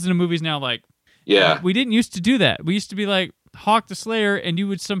 Everybody goes into movies now Yeah. We didn't used to do that. We used to be like Hawk the Slayer, and you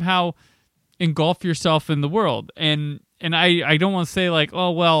would somehow engulf yourself in the world. And I don't want to say like,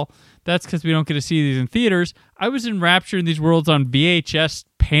 oh, well, that's because we don't get to see these in theaters. I was enraptured in these worlds on VHS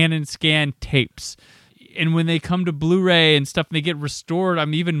pan and scan tapes. And when they come to Blu-ray and stuff and they get restored,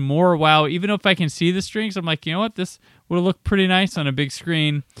 I'm even more wow. Even if I can see the strings, I'm like, you know what? This would look pretty nice on a big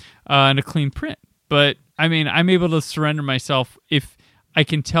screen and a clean print. But, I mean, I'm able to surrender myself if I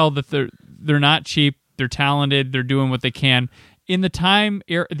can tell that they're not cheap, they're talented, they're doing what they can in the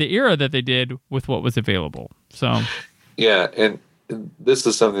era that they did with what was available. So, yeah, and this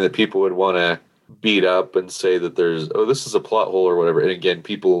is something that people would want to beat up and say that this is a plot hole or whatever. And again,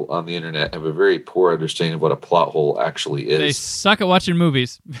 people on the internet have a very poor understanding of what a plot hole actually is. They suck at watching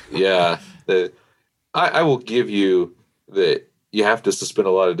movies. Yeah. I will give you that you have to suspend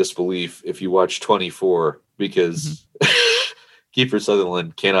a lot of disbelief if you watch 24 because Kiefer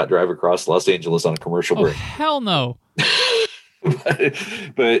Sutherland cannot drive across Los Angeles on a commercial break. Hell no.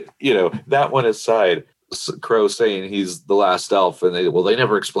 but that one aside, Crow saying he's the last elf, and they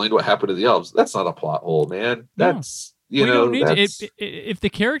never explained what happened to the elves. That's not a plot hole, man. That's we don't need if the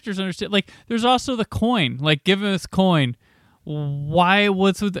characters understand. Like, there's also the coin. Like, give him this coin. Why?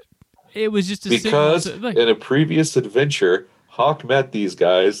 What's with it? Was just because in a previous adventure, Hawk met these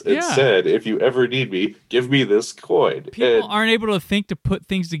guys and said, "If you ever need me, give me this coin." People aren't able to think to put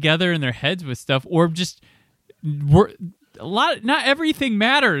things together in their heads with stuff, or just not everything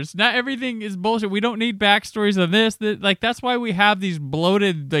matters. Not everything is bullshit. We don't need backstories of this. That's why we have these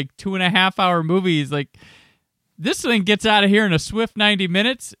bloated 2.5 hour movies. Like, this thing gets out of here in a swift 90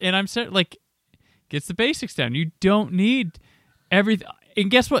 minutes, and I'm certain gets the basics down. You don't need everything.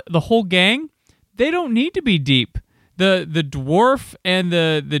 And guess what? The whole gang, they don't need to be deep. The dwarf and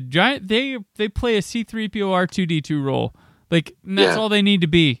the giant, they play a C-3PO R2-D2 role. That's all they need to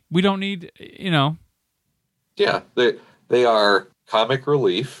be. We don't need, Yeah, they are comic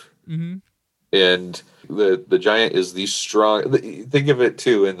relief, and the giant is the strong. Think of it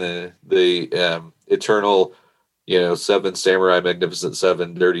too in the eternal, Seven Samurai, Magnificent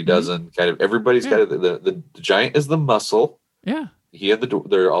Seven, Dirty Dozen kind of. Everybody's got the giant is the muscle. Yeah,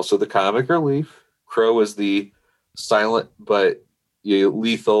 they're also the comic relief. Crow is the silent but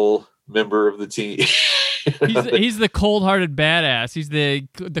lethal member of the team. he's the cold-hearted badass. He's the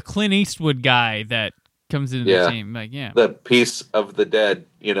Clint Eastwood guy that comes into the team. The piece of the dead,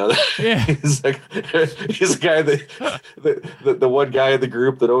 Yeah. he's the guy the one guy in the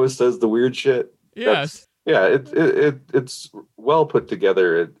group that always says the weird shit. Yes. It's well put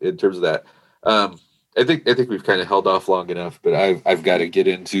together in terms of that. I think we've kind of held off long enough, but I've got to get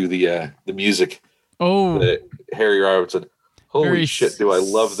into the music. Oh, Harry Robertson. Holy shit! Do I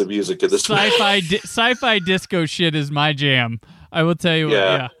love the music of this? Sci-fi disco shit is my jam. I will tell you.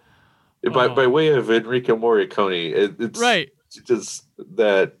 By way of Enrico Morricone, it's right. Just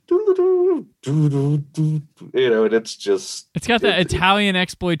that, and it's got that Italian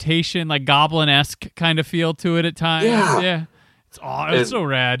exploitation, Goblin-esque kind of feel to it at times. Yeah. It's so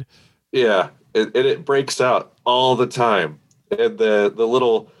rad. Yeah, and it breaks out all the time, and the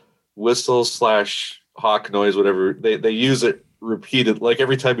little whistle / hawk noise, whatever they use it repeated,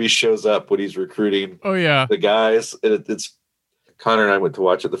 every time he shows up when he's recruiting. Oh yeah, the guys. It's Connor and I went to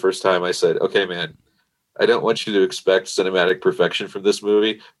watch it the first time. I said, "Okay, man, I don't want you to expect cinematic perfection from this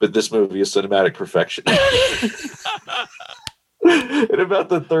movie, but this movie is cinematic perfection." And about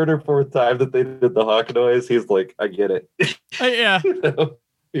the third or fourth time that they did the hawk noise, he's like, "I get it." Yeah,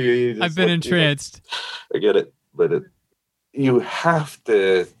 I've been entranced. I get it, but you have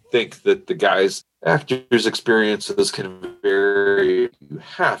to think that the actors' experiences can vary. You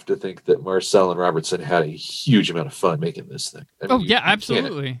have to think that Marcel and Robertson had a huge amount of fun making this thing.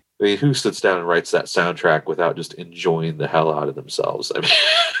 Absolutely. Who sits down and writes that soundtrack without just enjoying the hell out of themselves?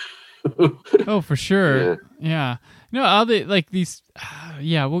 Oh, for sure. Yeah. No, all these. We'll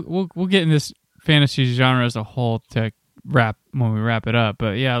get in this fantasy genre as a whole to when we wrap it up.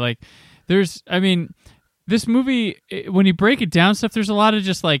 But this movie, when you break it down stuff, there's a lot of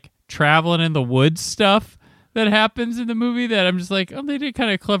just traveling in the woods stuff that happens in the movie that I'm just they did a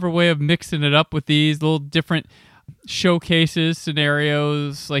kind of clever way of mixing it up with these little different showcases,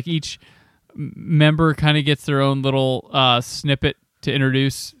 scenarios. Each member kind of gets their own little snippet to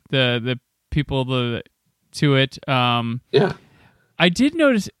introduce the people to it. I did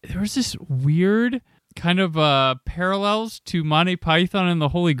notice there was this weird kind of parallels to Monty Python and the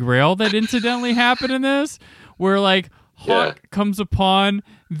Holy Grail that incidentally happened in this, where Hawk comes upon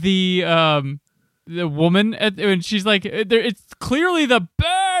the woman and she's it's clearly the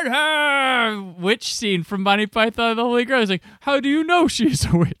get her witch scene from Monty Python and the Holy Grail. I was like, how do you know she's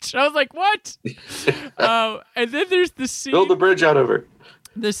a witch? I was like, what? And then there's the scene. Build the bridge out of her.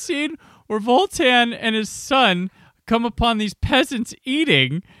 The scene where Voltan and his son come upon these peasants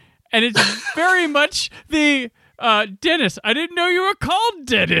eating, and it's very much the Dennis, I didn't know you were called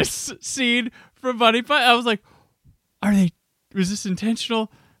Dennis scene from Monty Python. I was like, was this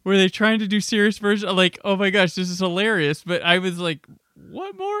intentional? Were they trying to do serious version? Like, oh my gosh, this is hilarious. But I was like,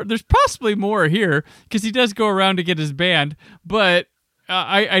 what more? There's possibly more here, because he does go around to get his band, but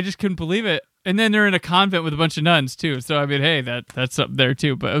I just couldn't believe it. And then they're in a convent with a bunch of nuns too. So I mean, hey, that's up there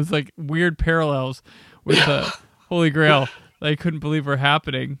too. But it was like weird parallels with the Holy Grail that I couldn't believe were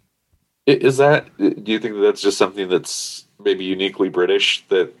happening. Is that? Do you think that's just something that's maybe uniquely British?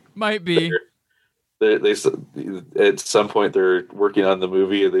 That might be. They at some point they're working on the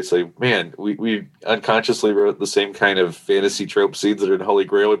movie and they say, "Man, we unconsciously wrote the same kind of fantasy trope scenes that are in Holy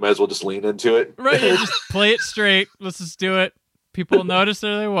Grail. We might as well just lean into it, right? Yeah, just play it straight. Let's just do it. People will notice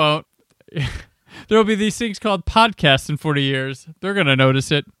or they won't. There will be these things called podcasts in 40 years. They're going to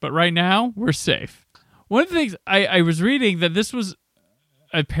notice it, but right now we're safe." One of the things I was reading that this was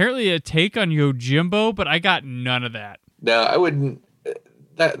apparently a take on Yojimbo, but I got none of that. No, I wouldn't.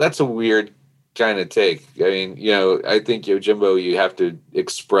 That's a weird kind of take. I mean, I think Yojimbo, you have to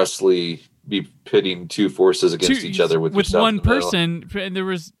expressly be pitting two forces against each other with one person, and there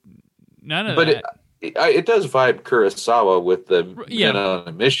was none of that. But it does vibe Kurosawa with the men on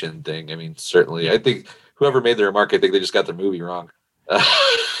a mission thing. I mean, certainly. I think whoever made the remark, I think they just got the movie wrong.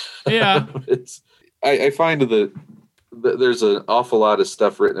 Yeah. I find that there's an awful lot of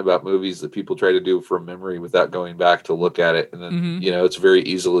stuff written about movies that people try to do from memory without going back to look at it. And then, it's very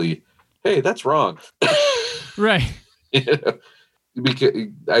easily, hey, that's wrong. Right. Because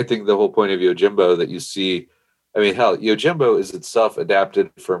I think the whole point of Yojimbo that you see, I mean, hell, Yojimbo is itself adapted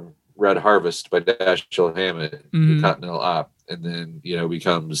from Red Harvest by Dashiell Hammett, the Continental Op, and then,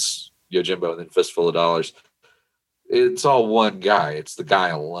 becomes Yojimbo and then Fistful of Dollars. It's all one guy. It's the guy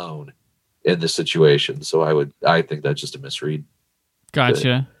alone in the situation. So I think that's just a misread.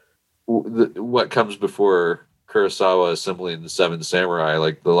 Gotcha. What comes before Kurosawa assembling the Seven Samurai,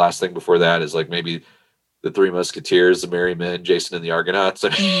 like the last thing before that is like maybe the Three Musketeers, the Merry Men, Jason and the Argonauts.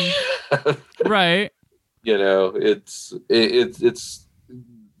 Right. It's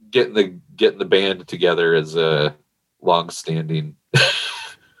getting the band together as a long-standing.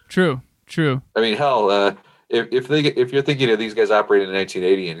 True. I mean, hell, if you're thinking of these guys operating in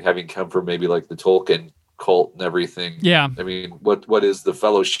 1980 and having come from maybe like the Tolkien cult and everything, yeah. I mean, what is the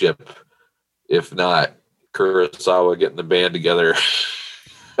Fellowship if not Kurosawa getting the band together?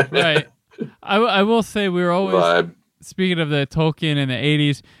 Right. I will say we were always speaking of the Tolkien in the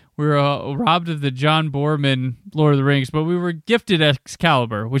 80s. We were robbed of the John Boorman Lord of the Rings, but we were gifted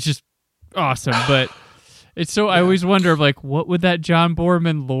Excalibur, which is awesome. But it's so I always wonder, like, what would that John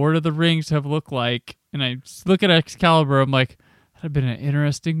Boorman Lord of the Rings have looked like? And I look at Excalibur, I'm like, that'd have been an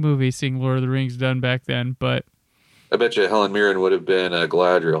interesting movie seeing Lord of the Rings done back then. But I bet you Helen Mirren would have been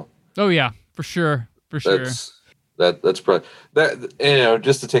Galadriel. Oh yeah, for sure. That's probably that.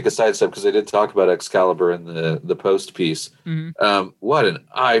 Just to take a side step, because I did talk about Excalibur in the post piece. What an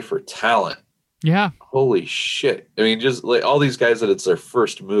eye for talent! Yeah, holy shit! I mean, just like all these guys that it's their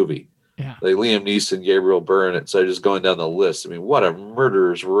first movie. Yeah, like Liam Neeson, Gabriel Byrne. And so just going down the list. I mean, what a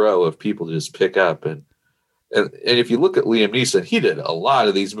murderer's row of people to just pick up. And if you look at Liam Neeson, he did a lot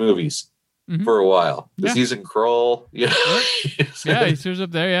of these movies for a while. Because he's in Krull. Yeah, he shows up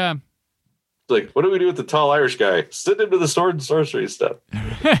there. Yeah. Like, what do we do with the tall Irish guy? Send him to the sword and sorcery stuff.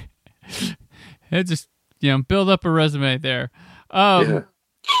 It just, build up a resume there. This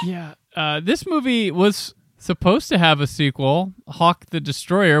movie was supposed to have a sequel, Hawk the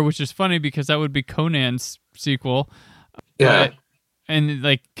Destroyer, which is funny because that would be Conan's sequel. Yeah.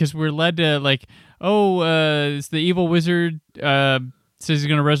 Because we're led to it's the evil wizard says he's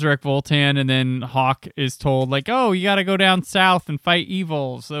going to resurrect Voltan, and then Hawk is told, you got to go down south and fight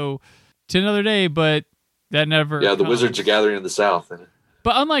evil. So to another day, but that never. Yeah, the wizards are gathering in the south.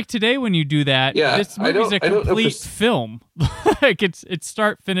 But unlike today, when you do that, this movie's a complete film. It's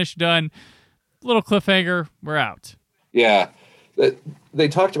start, finish, done. Little cliffhanger, we're out. Yeah, they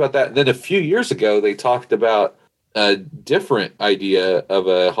talked about that. And then a few years ago, they talked about a different idea of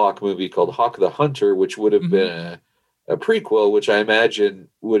a Hawk movie called Hawk the Hunter, which would have been a prequel, which I imagine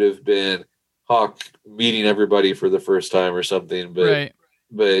would have been Hawk meeting everybody for the first time or something. But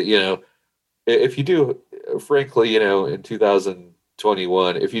if you do, frankly, in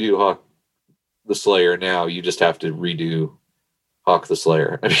 2021, if you do Hawk the Slayer now, you just have to redo Hawk the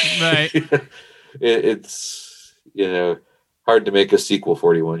Slayer. Right. It's, hard to make a sequel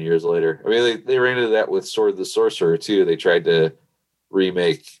 41 years later. I mean, they ran into that with Sword of the Sorcerer too. They tried to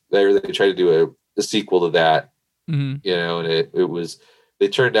remake. They tried to do a sequel to that. Mm-hmm. You know, and it was. They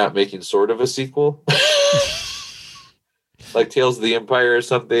turned out making sort of a sequel, like Tales of the Empire or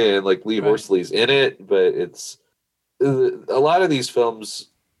something, and like Lee Horsley's in it. But it's a lot of these films,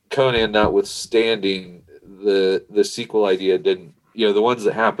 Conan notwithstanding, the sequel idea didn't. You know, the ones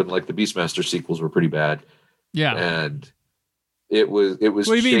that happened, like the Beastmaster sequels, were pretty bad. Yeah, and it was. What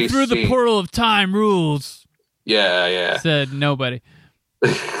do you mean through the portal of time rules? Yeah. Said nobody.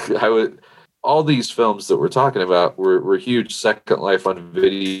 All these films that we're talking about were huge Second Life on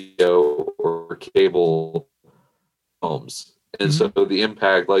video or cable films. And so the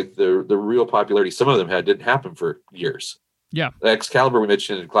impact, like the real popularity some of them had, didn't happen for years. Yeah. Excalibur we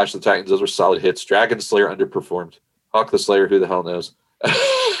mentioned, and Clash of the Titans, those were solid hits. Dragon Slayer underperformed. Hawk the Slayer, who the hell knows?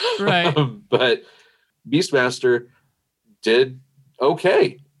 Right. But Beastmaster did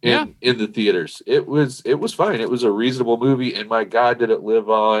okay in the theaters. It was fine. It was a reasonable movie, and my God, did it live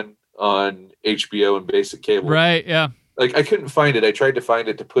on HBO and basic cable. Right, yeah. Like, I couldn't find it. I tried to find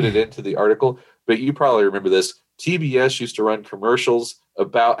it to put it into the article, but you probably remember this. TBS used to run commercials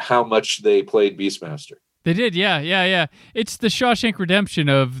about how much they played Beastmaster. They did, yeah. It's the Shawshank Redemption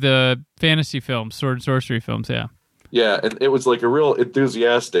of the fantasy films, sword and sorcery films, yeah. Yeah, and it was like a real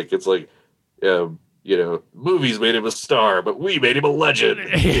enthusiastic. It's like, movies made him a star, but we made him a legend.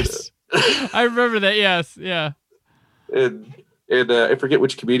 Yes. I remember that, yes, yeah. And I forget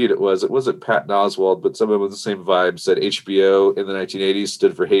which comedian it was. It wasn't Patton Oswalt, but someone with the same vibe said HBO in the 1980s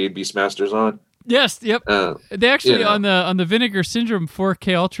stood for Hey, Beastmaster's on. Yes, yep. They actually on the Vinegar Syndrome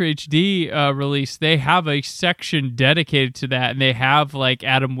 4K Ultra HD release, they have a section dedicated to that, and they have like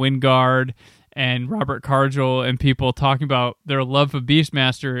Adam Wingard and Robert Cargill and people talking about their love of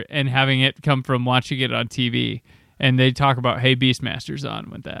Beastmaster and having it come from watching it on TV. And they talk about Hey, Beastmaster's on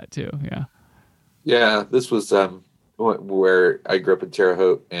with that too. Yeah. Yeah, this was where I grew up in Terre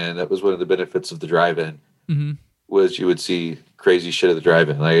Haute, and that was one of the benefits of the drive-in. Mm-hmm. Was you would see crazy shit at the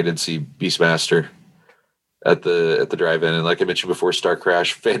drive-in. Like, I didn't see Beastmaster at the drive-in, and like I mentioned before, Star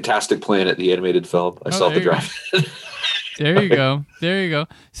Crash, Fantastic Planet, the animated film, I saw at the drive-in. There you go.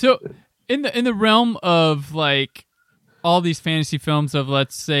 So in the realm of like all these fantasy films of,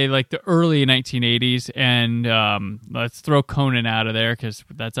 let's say, like the early 1980s, and let's throw Conan out of there because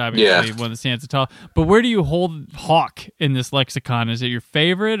that's obviously one that stands tall. But where do you hold Hawk in this lexicon? Is it your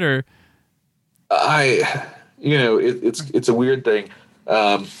favorite, or? It's a weird thing.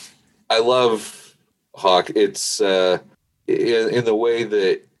 I love Hawk. It's in the way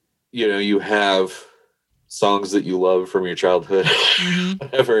that you have songs that you love from your childhood. Mm-hmm.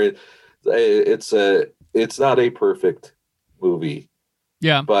 Whatever. It's not a perfect movie.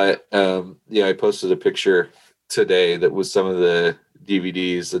 Yeah. But I posted a picture today that was some of the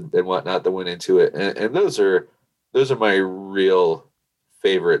DVDs and whatnot that went into it, and those are my real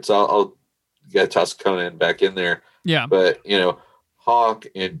favorites. I'll toss Conan back in there. Yeah. But Hawk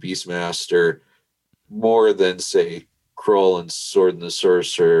and Beastmaster more than say Kroll and Sword and the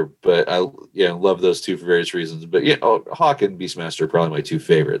Sorcerer, but I love those two for various reasons. But Hawk and Beastmaster are probably my two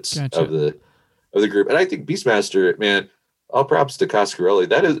favorites of the group. And I think Beastmaster, man, all props to Coscarelli.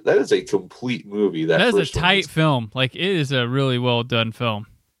 That is a complete movie. That is a tight film. Like, it is a really well done film.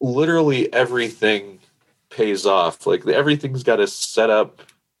 Literally everything pays off. Like, everything's got a setup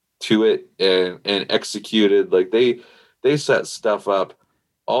to it and executed. Like, they set stuff up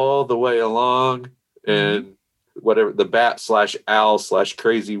all the way along, and whatever the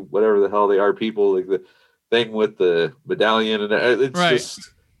bat/owl/crazy whatever the hell they are people, like the thing with the medallion, and it's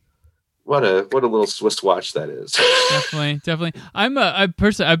just what a little Swiss watch that is. Definitely. I'm a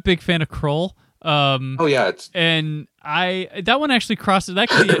big fan of Kroll. And that one actually crosses.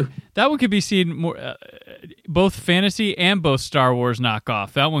 That one could be seen more both fantasy and both Star Wars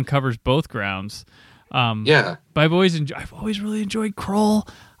knockoff. That one covers both grounds. But I've always really enjoyed Kroll.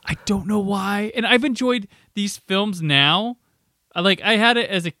 I don't know why, and I've enjoyed these films now. I had it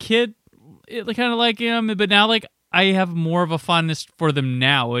as a kid, kind of like him, but now I have more of a fondness for them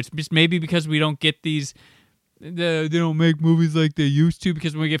now. It's just maybe because we don't get these. They don't make movies like they used to,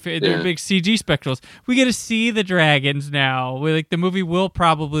 because when we get they're big CG spectacles. We get to see the dragons now. The movie will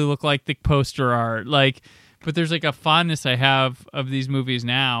probably look like the poster art. But there's a fondness I have of these movies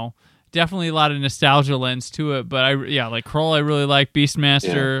now. Definitely a lot of nostalgia lens to it. But Kroll I really like.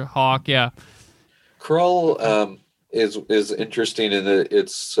 Beastmaster, Hawk, Kroll is interesting in that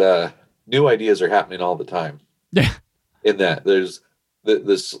it's new ideas are happening all the time. Yeah. In that there's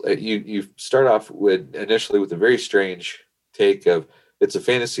this you start off initially with a very strange take of it's a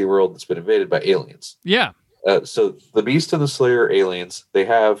fantasy world that's been invaded by aliens. Yeah. So the Beast and the Slayer are aliens. They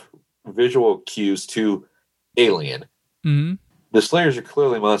have visual cues to alien. Mm-hmm. The Slayers are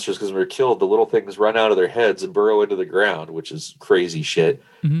clearly monsters because when they're killed, the little things run out of their heads and burrow into the ground, which is crazy shit.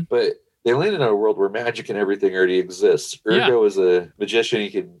 Mm-hmm. But they landed in a world where magic and everything already exists. Ergo is a magician. He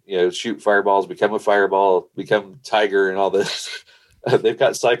can, shoot fireballs, become a fireball, become tiger, and all this. They've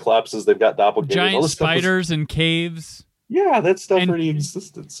got cyclopses. They've got doppelgangers. Giant spiders and caves. Yeah, that stuff already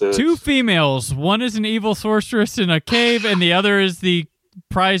existed. So two females. One is an evil sorceress in a cave, and the other is the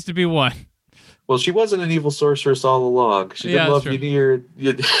prize to be won. Well, she wasn't an evil sorceress all along. She didn't love Ynir.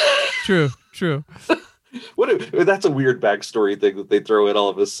 True. That's a weird backstory thing that they throw in all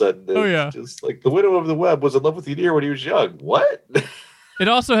of a sudden. It's just like the widow of the web was in love with Ynir when he was young. What? It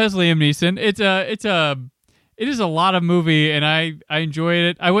also has Liam Neeson. It is a lot of movie, and I enjoyed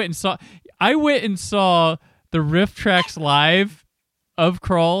it. I went and saw the riff tracks live of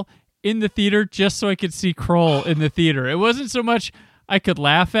Krull in the theater just so I could see Krull in the theater. It wasn't so much I could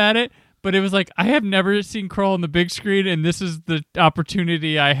laugh at it, but it was like, I have never seen Krull on the big screen, and this is the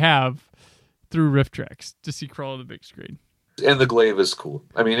opportunity I have through riff tracks to see Krull on the big screen. And the glaive is cool.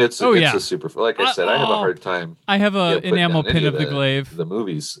 I mean, it's a super. Like I said, I have a hard time. I have an enamel pin of the glaive. The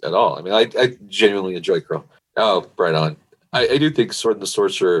movies at all. I mean, I genuinely enjoy Krull. Oh, right on. I do think Sword and the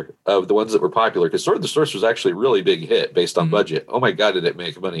Sorcerer, of the ones that were popular, because Sword and the Sorcerer was actually a really big hit based on budget. Oh my God, did it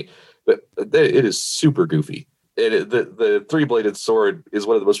make money? But it is super goofy. The three-bladed sword is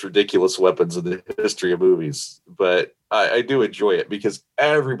one of the most ridiculous weapons in the history of movies. But I do enjoy it because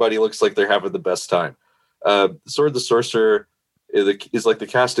everybody looks like they're having the best time. Sword and the Sorcerer is like the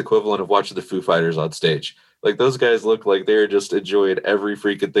cast equivalent of watching the Foo Fighters on stage. Like, those guys look like they're just enjoying every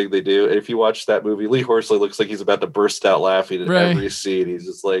freaking thing they do. And if you watch that movie, Lee Horsley looks like he's about to burst out laughing in every scene. He's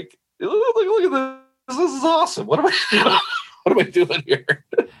just like, look at this. This is awesome. What am I doing here?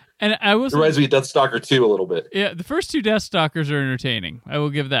 And it reminds me of Deathstalker 2 a little bit. Yeah, the first two Deathstalkers are entertaining. I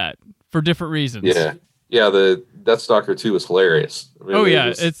will give that, for different reasons. Yeah, the Deathstalker 2 is hilarious. I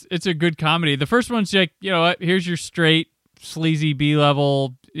mean, it's a good comedy. The first one's like, you know what, here's your straight, sleazy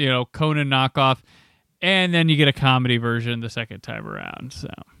B-level, Conan knockoff. And then you get a comedy version the second time around. So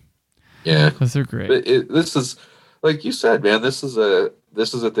yeah, those are great. But this is, like you said, man. This is a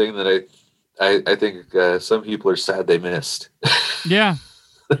thing that I think some people are sad they missed. Yeah,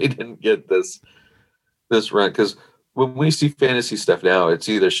 they didn't get this run, because when we see fantasy stuff now, it's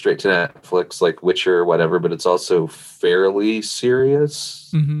either straight to Netflix like Witcher or whatever, but it's also fairly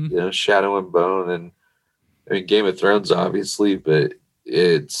serious. Mm-hmm. Shadow and Bone, and I mean Game of Thrones, obviously, but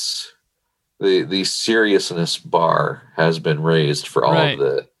it's. The seriousness bar has been raised for all of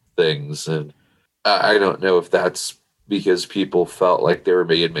the things. And I don't know if that's because people felt like they were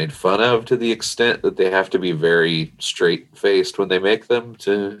being made fun of to the extent that they have to be very straight-faced when they make them.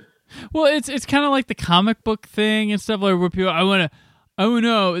 Well, it's kind of like the comic book thing and stuff, like where people,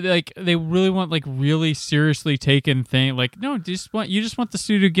 like they really want like really seriously taken thing. Like, no, you just want the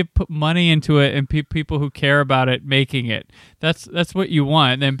studio to put money into it and people who care about it making it. That's what you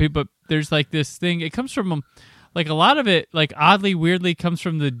want. And then there's like this thing. It comes from like a lot of it, like oddly, weirdly, comes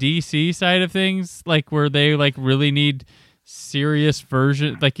from the DC side of things, like where they like really need serious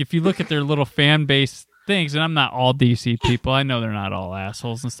version. Like if you look at their little fan base things, and I'm not all DC people, I know they're not all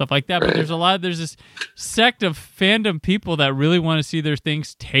assholes and stuff like that, but there's this sect of fandom people that really want to see their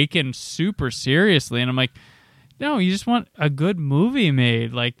things taken super seriously, and I'm like, no, you just want a good movie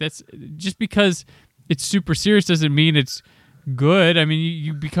made. Like, that's just because it's super serious doesn't mean it's good. I mean,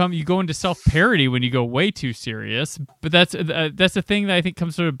 you go into self-parody when you go way too serious, but that's the thing that I think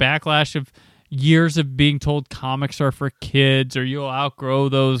comes sort of backlash of years of being told comics are for kids, or you'll outgrow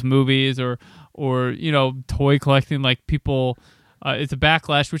those movies, or toy collecting. Like, people, it's a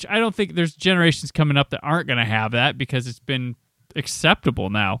backlash, which I don't think there's generations coming up that aren't going to have that because it's been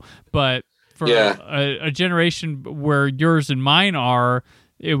acceptable now. But for a generation where yours and mine are,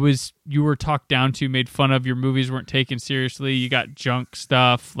 it was, you were talked down to, made fun of, your movies weren't taken seriously, you got junk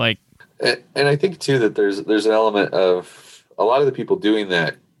stuff. Like, and I think too that there's an element of a lot of the people doing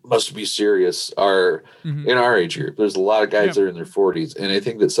that must be serious are in our age group. There's a lot of guys that are in their 40s, and I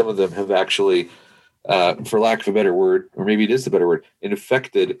think that some of them have actually, for lack of a better word, or maybe it is the better word,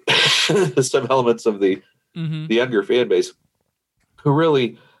 infected some elements of the younger fan base, who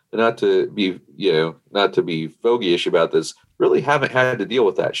really, not to be fogyish about this, really haven't had to deal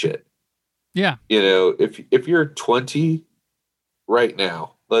with that shit. Yeah. If you're 20 right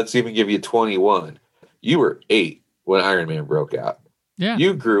now, let's even give you 21, you were 8 when Iron Man broke out. Yeah.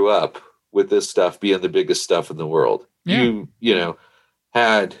 You grew up with this stuff being the biggest stuff in the world. Yeah. You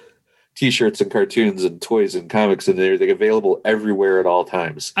had T-shirts and cartoons and toys and comics, and they're available everywhere at all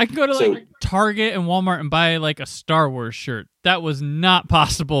times. I can go to like Target and Walmart and buy like a Star Wars shirt. That was not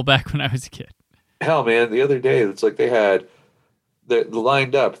possible back when I was a kid. Hell, man, the other day it's like they had the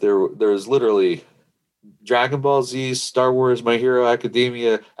lined up. There was literally Dragon Ball Z, Star Wars, My Hero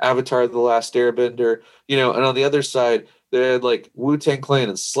Academia, Avatar: The Last Airbender, and on the other side they had like Wu-Tang Clan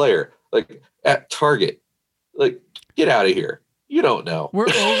and Slayer, like at Target. Like, get out of here. You don't know.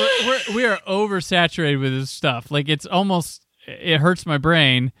 We are oversaturated with this stuff. Like, it hurts my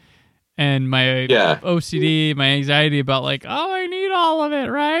brain and my OCD, my anxiety about like, oh, I need all of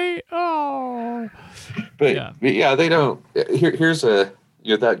it, right? Oh, but they don't. Here's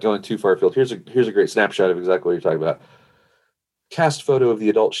without going too far afield. Here's a great snapshot of exactly what you're talking about. Cast photo of the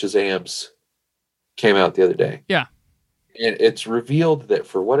adult Shazams came out the other day. Yeah, and it's revealed that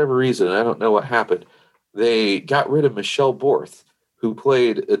for whatever reason, I don't know what happened, they got rid of Michelle Borth, who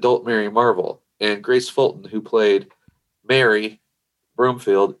played adult Mary Marvel, and Grace Fulton, who played Mary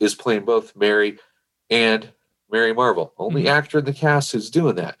Brownfield, is playing both Mary and Mary Marvel. Only actor in the cast who's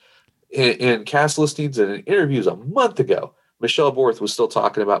doing that. In cast listings and in interviews a month ago, Michelle Borth was still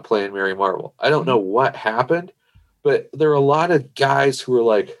talking about playing Mary Marvel. I don't know what happened, but there are a lot of guys who are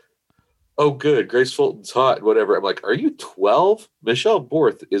like, oh, good, Grace Fulton's hot, whatever. I'm like, are you 12? Michelle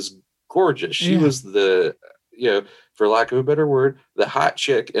Borth is gorgeous. She was the, for lack of a better word, the hot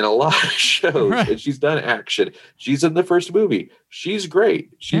chick in a lot of shows. Right. And she's done action. She's in the first movie. She's great.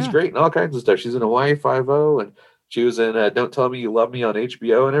 She's great in all kinds of stuff. She's in Hawaii Five-0, and she was in Don't Tell Me You Love Me on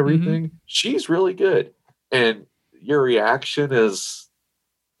HBO and everything. Mm-hmm. She's really good. And your reaction is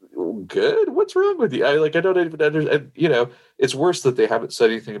good? What's wrong with you? I don't even understand. It's worse that they haven't said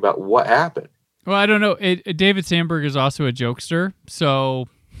anything about what happened. Well, I don't know. David Sandberg is also a jokester, so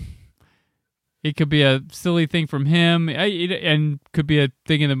it could be a silly thing from him, and could be a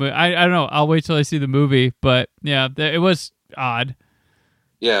thing in the movie. I don't know. I'll wait till I see the movie, but yeah, it was odd.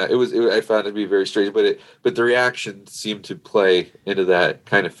 Yeah, it was. I found it to be very strange, but the reaction seemed to play into that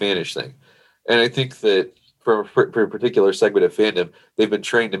kind of fanish thing, and I think that for a particular segment of fandom, they've been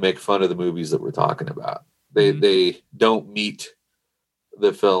trained to make fun of the movies that we're talking about. They don't meet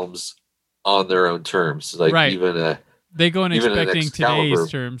the films on their own terms, like even they go in expecting today's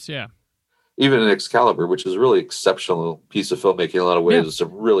terms, yeah. Even in Excalibur, which is a really exceptional piece of filmmaking in a lot of ways, with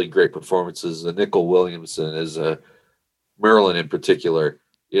some really great performances. Nicole Williamson as Merlin in particular.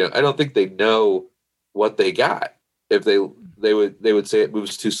 I don't think they know what they got. If they would say it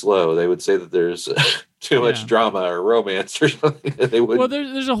moves too slow. They would say that there's too much drama or romance or something. They would. Well,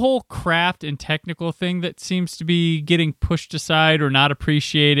 there's a whole craft and technical thing that seems to be getting pushed aside or not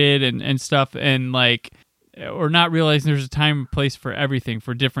appreciated and stuff, and like, or not realizing there's a time and place for everything,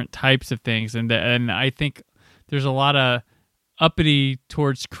 for different types of things. And I think there's a lot of uppity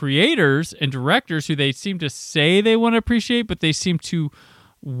towards creators and directors who they seem to say they want to appreciate, but they seem to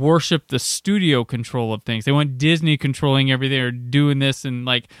worship the studio control of things. They want Disney controlling everything or doing this. And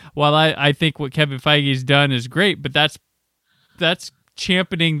like, while I think what Kevin Feige's done is great, but that's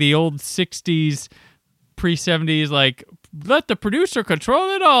championing the old 60s, pre-70s, like, let the producer control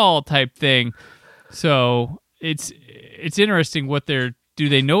it all type thing. So it's interesting what do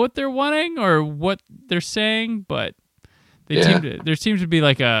they know what they're wanting or what they're saying, but there seems to be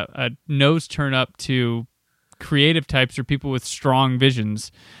like a nose turn up to creative types or people with strong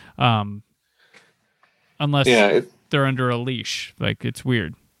visions, unless they're under a leash. Like, it's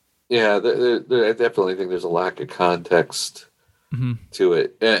weird. Yeah, I definitely think there's a lack of context to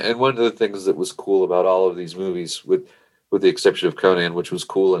it. And one of the things that was cool about all of these movies, with the exception of Conan, which was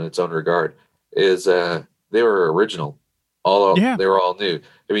cool in its own regard, is they were original. They were all new.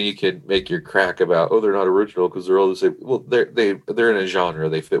 I mean, you can make your crack about, they're not original because they're all the same. Well, they're in a genre.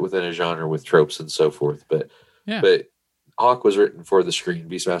 They fit within a genre with tropes and so forth. But Hawk was written for the screen.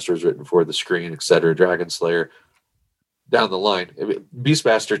 Beastmaster was written for the screen, etc. Dragon Slayer, down the line. I mean,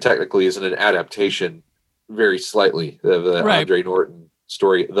 Beastmaster technically isn't an adaptation, very slightly, of the Andre Norton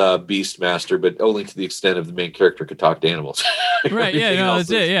story, The Beastmaster, but only to the extent of the main character could talk to animals. Right? Yeah, no,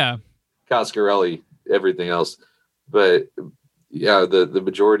 that's it. Yeah. Coscarelli, everything else. But yeah, the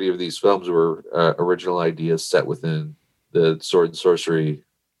majority of these films were original ideas set within the sword and sorcery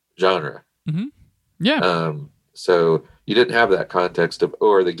genre. Mm-hmm. Yeah. So you didn't have that context of,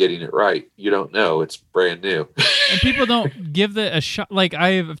 are they getting it right? You don't know. It's brand new. And people don't give that a shot. Like,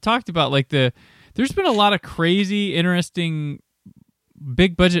 I've talked about, like, there's been a lot of crazy, interesting,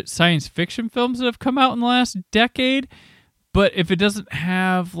 big budget science fiction films that have come out in the last decade. But if it doesn't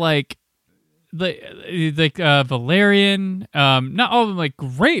have like Valerian, not all of them like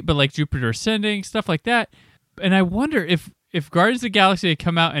great, but like Jupiter Ascending, stuff like that. And I wonder if if Guardians of the Galaxy had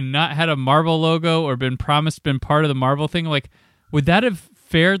come out and not had a Marvel logo or been part of the Marvel thing, like, would that have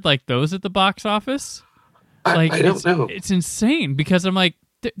fared like those at the box office? Like, I don't know. It's insane because I'm like,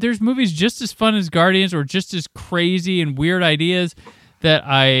 there's movies just as fun as Guardians or just as crazy and weird ideas that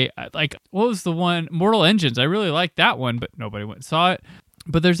I like. What was the one? Mortal Engines. I really liked that one, but nobody went and saw it.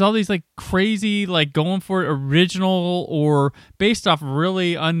 But there's all these like crazy, like going for original or based off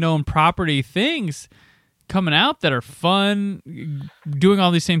really unknown property things coming out that are fun, doing all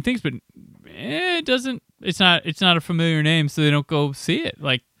these same things, but it's not a familiar name, so they don't go see it.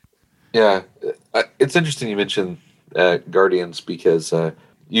 Like, yeah, it's interesting you mentioned Guardians because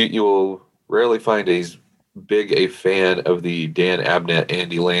you will rarely find as big a fan of the Dan Abnett,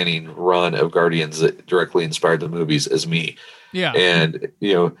 Andy Lanning run of Guardians that directly inspired the movies as me. Yeah, and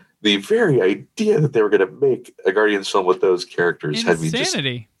the very idea that they were going to make a Guardians film with those characters had me just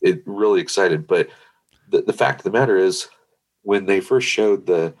really excited. But the fact of the matter is, when they first showed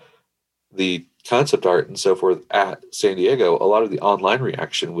the concept art and so forth at San Diego, a lot of the online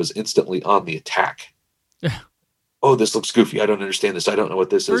reaction was instantly on the attack. Yeah. Oh, this looks goofy. I don't understand this. I don't know what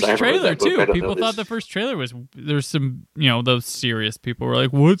this is. I haven't read that book. Too. People thought the first trailer was, there's some, those serious people were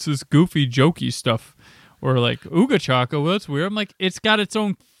like, what's this goofy, jokey stuff? Or like, Ooga Chaka, well, that's weird. I'm like, it's got its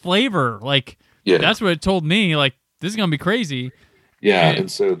own flavor. Like, that's what it told me. Like, this is going to be crazy. Yeah, and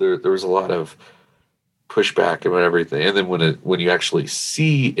so there was a lot of pushback and everything. And then when you actually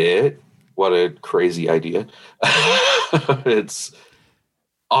see it, what a crazy idea. It's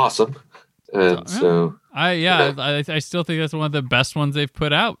awesome. And so I still think that's one of the best ones they've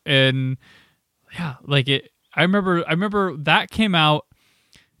put out. And yeah, like I remember that came out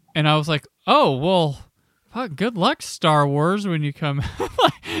and I was like, oh, well, fuck, good luck, Star Wars, when you come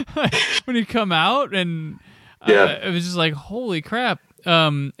when you come out. And it was just like, holy crap.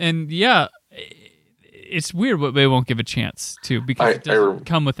 And yeah, it's weird what they won't give a chance to, because it doesn't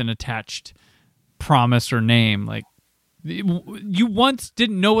come with an attached promise or name. Like, you once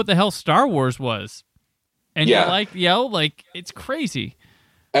didn't know what the hell Star Wars was, and you're like, like, it's crazy.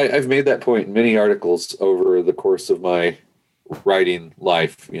 I've made that point in many articles over the course of my writing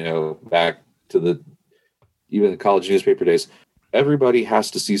life, back to even the college newspaper days. Everybody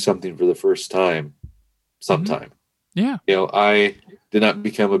has to see something for the first time sometime. Mm-hmm. Yeah. I did not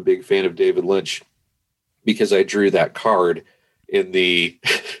become a big fan of David Lynch because I drew that card in the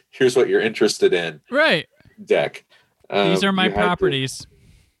here's what you're interested in deck. These are my properties.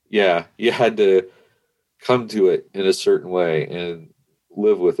 You had to come to it in a certain way and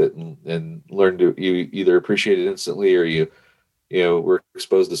live with it and learn to, you either appreciate it instantly or you were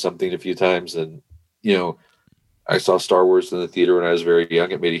exposed to something a few times. And, I saw Star Wars in the theater when I was very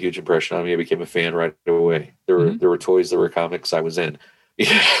young. It made a huge impression on me. I became a fan right away. There were toys, there were comics I was in.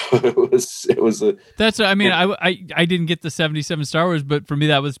 It was I didn't get the 77 Star Wars, but for me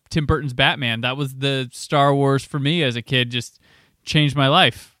that was Tim Burton's Batman. That was the Star Wars for me as a kid. Just changed my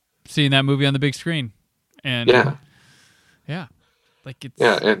life seeing that movie on the big screen. And like it's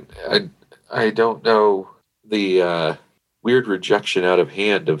and I don't know the weird rejection out of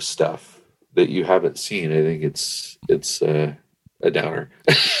hand of stuff that you haven't seen. I think it's a downer.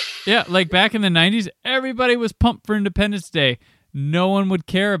 Yeah, like back in the 90s, everybody was pumped for Independence Day. No one would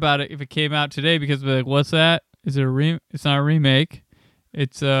care about it if it came out today because they're like, what's that? Is it it's not a remake.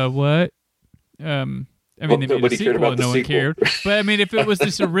 It's what? They made a sequel and no one cared. But I mean, if it was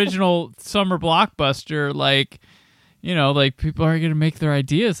this original summer blockbuster, like, like people are going to make their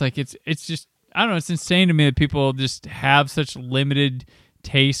ideas. Like it's just, I don't know. It's insane to me that people just have such limited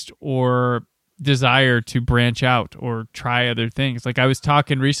taste or desire to branch out or try other things. Like I was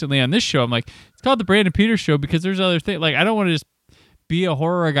talking recently on this show, I'm like, it's called the Brandon Peters Show because there's other things. Like I don't want to just be a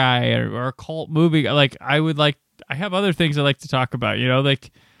horror guy or a cult movie. Like I have other things I like to talk about,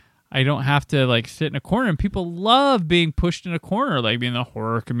 like I don't have to like sit in a corner, and people love being pushed in a corner, like being the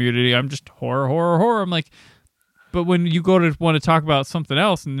horror community. I'm just horror. I'm like, but when you go to want to talk about something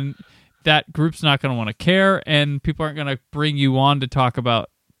else, and then that group's not going to want to care, and people aren't going to bring you on to talk about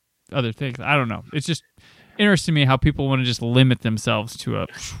other things. I don't know. It's just interesting to me how people want to just limit themselves to a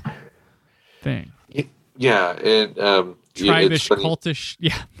thing. Yeah, and tribish, cultish.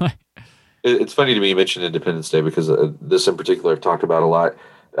 Yeah. It's funny to me you mentioned Independence Day because this in particular I've talked about a lot.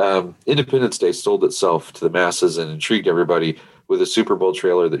 Independence Day sold itself to the masses and intrigued everybody with a Super Bowl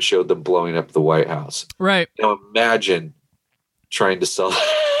trailer that showed them blowing up the White House. Right. Now imagine trying to sell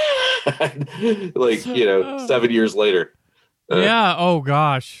that, like, 7 years later. Yeah. Oh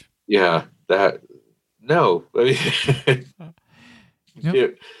gosh. Yeah. No. I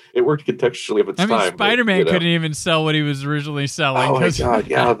mean, it worked contextually of its time. I mean, Spider-Man couldn't even sell what he was originally selling. Oh my God.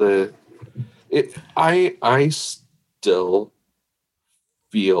 Yeah. still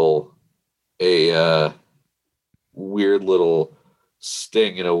feel a weird little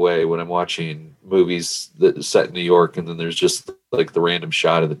sting in a way when I'm watching movies that set in New York, and then there's just like the random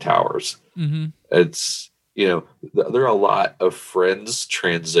shot of the towers. Mm-hmm. It's, there are a lot of Friends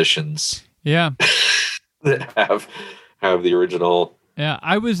transitions. Yeah. That have the original. Yeah,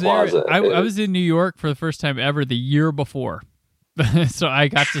 I was plaza. there. I was in New York for the first time ever the year before. So I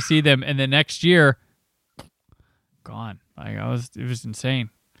got to see them, and the next year, gone. It was insane.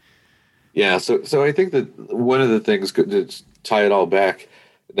 Yeah, so I think that one of the things to tie it all back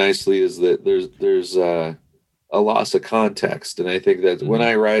nicely is that there's a loss of context, and I think that when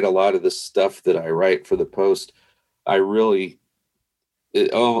I write a lot of the stuff that I write for the Post, I really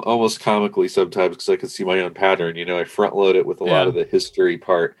almost comically sometimes, because I can see my own pattern. I front load it with a lot of the history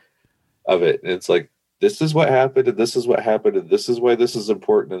part of it, and it's like, this is what happened, and this is what happened, and this is why this is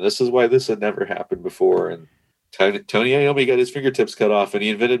important, and this is why this had never happened before, and Tony Iommi got his fingertips cut off, and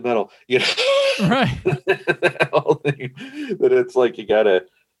he invented metal. Right? That whole thing. That it's like you gotta,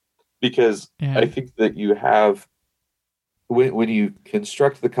 because I think that you have, when you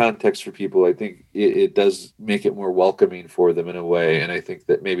construct the context for people, I think it does make it more welcoming for them in a way, and I think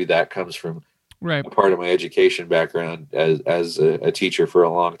that maybe that comes from a part of my education background as a teacher for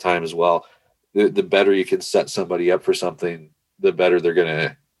a long time as well. The better you can set somebody up for something, the better they're going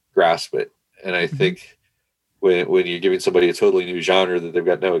to grasp it. And I think when you're giving somebody a totally new genre that they've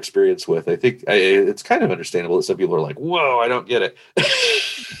got no experience with, I think it's kind of understandable that some people are like, whoa, I don't get it.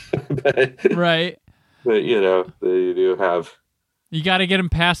 Right. But, they do have... You got to get them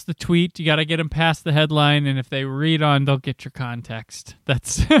past the tweet. You got to get them past the headline. And if they read on, they'll get your context.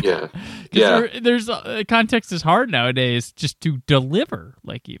 That's... Yeah. There's context is hard nowadays just to deliver,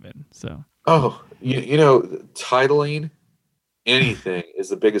 even. So... Oh, titling anything is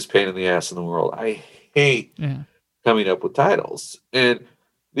the biggest pain in the ass in the world. I hate coming up with titles. And,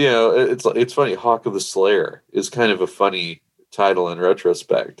 it's funny. Hawk of the Slayer is kind of a funny title in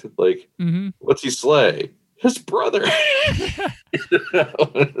retrospect. Like, what's he slay? His brother.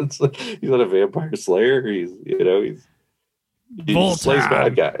 It's like, he's not a vampire slayer. He slays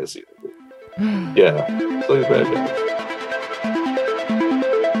bad guys. Yeah, slays bad guys.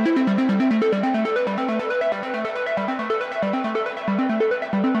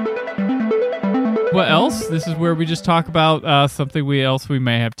 What else? This is where we just talk about something we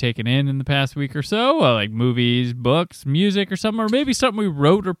may have taken in the past week or so, like movies, books, music, or something, or maybe something we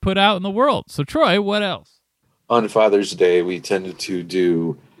wrote or put out in the world. So, Troy, what else? On Father's Day, we tended to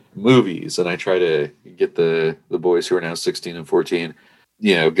do movies, and I try to get the boys who are now 16 and 14,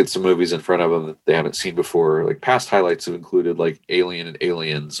 get some movies in front of them that they haven't seen before. Like, past highlights have included like Alien and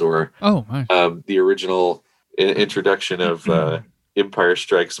Aliens, or the original introduction of Empire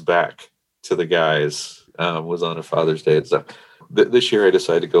Strikes Back to the guys was on a Father's Day and stuff. This year I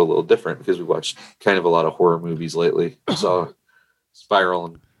decided to go a little different because we watched kind of a lot of horror movies lately. I saw Spiral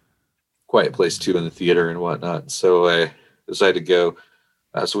and Quiet Place 2 in the theater and whatnot. So I decided to go.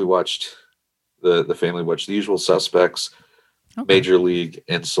 So we watched, the family watched The Usual Suspects, Major League,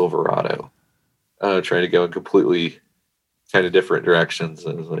 and Silverado. Trying to go in completely kind of different directions.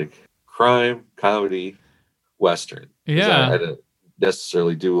 It was like crime, comedy, Western. Yeah. I didn't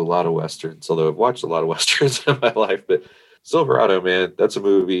necessarily do a lot of Westerns, although I've watched a lot of Westerns in my life. But Silverado, man, that's a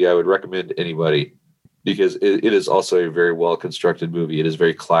movie I would recommend to anybody, because it is also a very well constructed movie. It is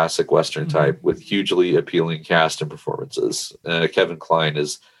very classic Western type with hugely appealing cast and performances. Kevin Kline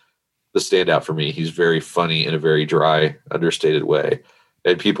is the standout for me. He's very funny in a very dry, understated way.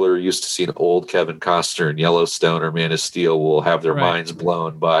 And people who are used to seeing old Kevin Costner in Yellowstone or Man of Steel will have their minds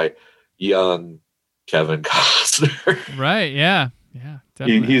blown by young Kevin Costner. Right. Yeah. Yeah.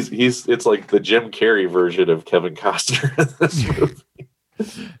 Definitely. He's it's like the Jim Carrey version of Kevin Costner in this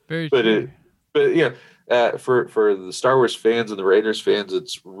movie. Very true. But yeah, for the Star Wars fans and the Raiders fans,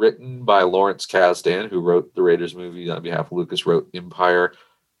 it's written by Lawrence Kasdan, who wrote the Raiders movie on behalf of Lucas, wrote Empire,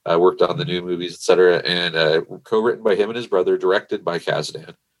 worked on the new movies, etc., and co-written by him and his brother, directed by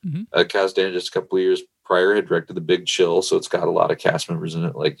Kasdan. Kasdan, just a couple of years prior, had directed The Big Chill, so it's got a lot of cast members in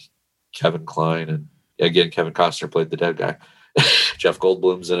it, like Kevin Kline, and again, Kevin Costner played the dead guy. Jeff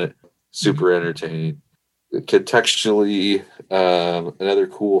Goldblum's in it. Super entertaining. Contextually, another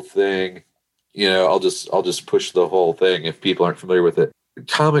cool thing, I'll just push the whole thing if people aren't familiar with it.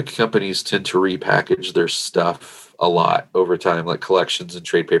 Comic companies tend to repackage their stuff a lot over time, like collections and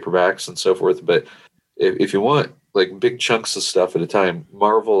trade paperbacks and so forth. But if you want like big chunks of stuff at a time,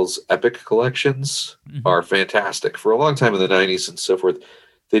 Marvel's Epic collections are fantastic. For a long time in the 90s and so forth,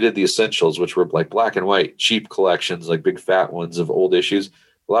 they did the Essentials, which were like black and white, cheap collections, like big fat ones of old issues.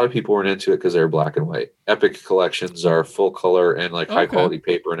 A lot of people weren't into it because they were black and white. Epic collections are full color and like high quality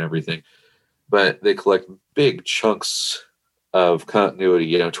paper and everything, but they collect big chunks of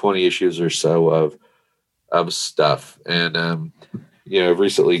continuity. 20 issues or so of stuff, and I've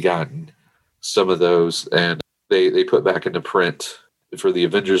recently gotten some of those, and they put back into print for the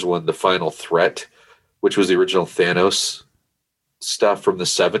Avengers one, The Final Threat, which was the original Thanos stuff from the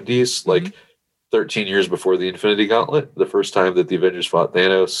 70s, like 13 years before the Infinity Gauntlet, the first time that the Avengers fought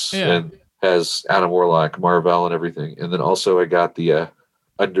Thanos, and has Adam Warlock, Marvel, and everything. And then also I got the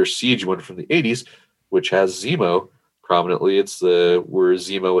Under Siege one from the 80s, which has Zemo prominently. It's where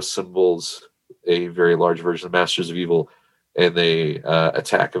Zemo assembles a very large version of Masters of Evil, and they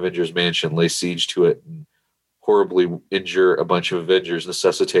attack Avengers Mansion, lay siege to it, and horribly injure a bunch of Avengers,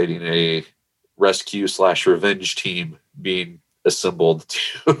 necessitating a rescue/revenge team being assembled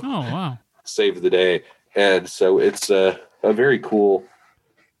to save the day. And so it's a very cool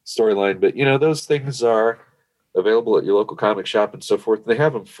storyline. But those things are available at your local comic shop and so forth. They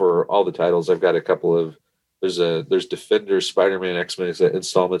have them for all the titles. I've got a couple of there's Defenders, Spider-Man, X-Men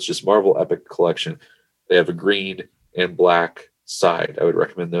installments, just Marvel Epic Collection. They have a green and black side. I would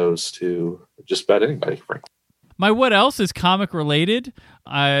recommend those to just about anybody, frankly. My what else is comic related.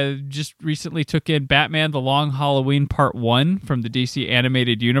 I just recently took in Batman: The Long Halloween Part 1 from the DC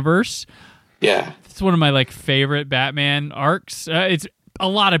Animated Universe. Yeah. It's one of my favorite Batman arcs. It's a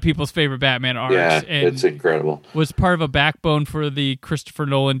lot of people's favorite Batman arcs. Yeah, and it's incredible. Was part of a backbone for the Christopher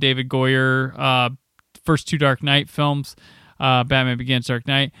Nolan, David Goyer first two Dark Knight films, Batman Begins, Dark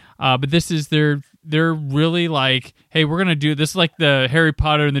Knight. But this is they're really like, hey, we're going to do this, like the Harry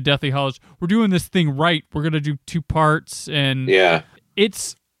Potter and the Deathly Hallows. We're doing this thing right. We're going to do 2 parts. And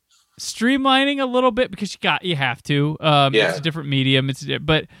it's streamlining a little bit because you have to. It's a different medium.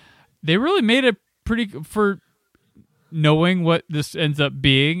 But they really made it pretty, for knowing what this ends up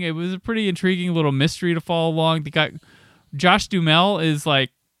being. It was a pretty intriguing little mystery to follow along. They got Josh Duhamel is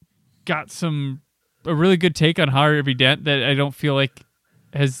got a really good take on Harvey Dent that I don't feel like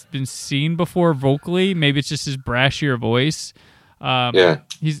has been seen before vocally. Maybe it's just his brashier voice.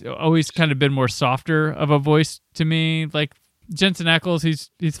 He's always kind of been more softer of a voice to me. Like Jensen Ackles,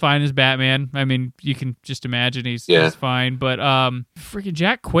 he's fine as Batman. I mean, you can just imagine he's fine. But freaking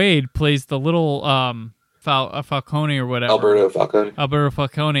Jack Quaid plays the little Falcone or whatever. Alberto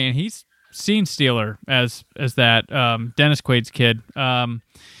Falcone, and he's Scene Stealer as that Dennis Quaid's kid. The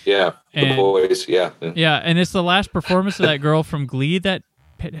boys, and it's the last performance of that girl from Glee that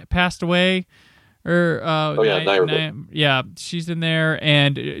passed away. Naira. She's in there,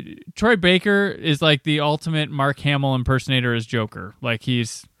 and Troy Baker is like the ultimate Mark Hamill impersonator as Joker. Like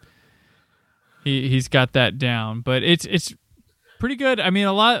he's got that down, but it's pretty good. I mean,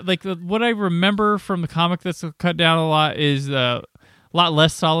 a lot like what I remember from the comic that's cut down a lot is a lot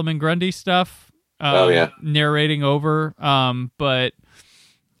less Solomon Grundy stuff. Narrating over, but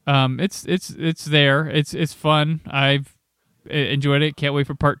it's there. It's fun. I've enjoyed it. Can't wait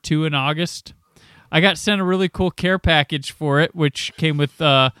for part 2 in August. I got sent a really cool care package for it, which came with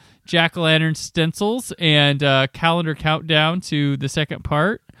jack-o'-lantern stencils and calendar countdown to the second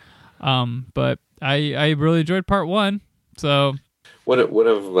part. But I really enjoyed part 1. So one of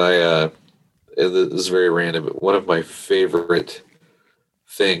my this is very random, but one of my favorite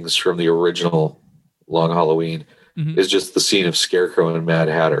things from the original Long Halloween is just the scene of Scarecrow and Mad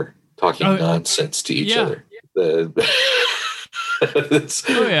Hatter talking nonsense to each other.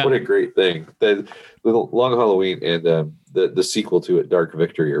 What a great thing. The Long Halloween and the sequel to it, Dark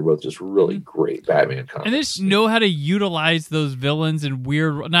Victory, are both just really great Batman comics. And they just know how to utilize those villains and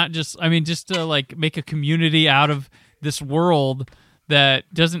weird, just to make a community out of this world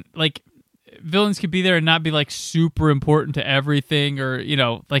that doesn't villains could be there and not be super important to everything, or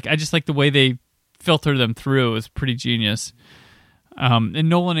I just like the way they filter them through is pretty genius. And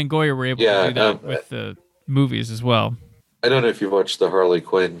Nolan and Goyer were able to do that with the movies as well. I don't know if you've watched the Harley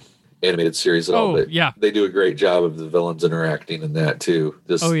Quinn animated series at all, but they do a great job of the villains interacting in that too.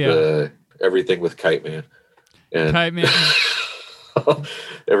 Just everything with Kite Man. And Kite Man.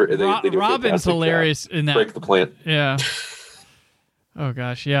 Robin's hilarious in that. Break the plant. Yeah. Oh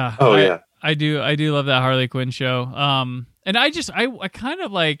gosh, yeah. Oh, I do love that Harley Quinn show. And I kind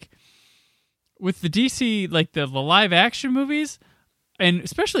of with the DC, the live action movies, and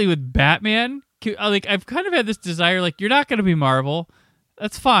especially with Batman, I've kind of had this desire, you're not going to be Marvel.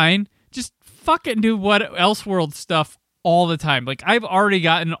 That's fine. Just fucking do what Elseworld stuff all the time. I've already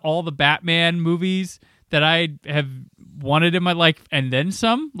gotten all the Batman movies that I have wanted in my life and then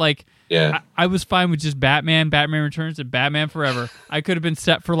some. Like, I was fine with just Batman, Batman Returns, and Batman Forever. I could have been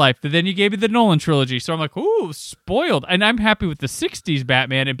set for life. But then you gave me the Nolan trilogy, so I'm like, ooh, spoiled. And I'm happy with the 60s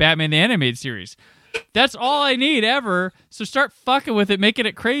Batman and Batman the Animated Series. That's all I need ever. So start fucking with it, making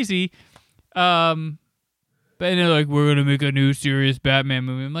it crazy. But then they're like, we're gonna make a new serious Batman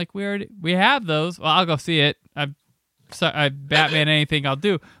movie. I'm like, we have those. Well, I'll go see it. I Batman anything I'll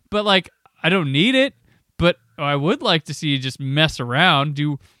do. But like, I don't need it. But I would like to see you just mess around,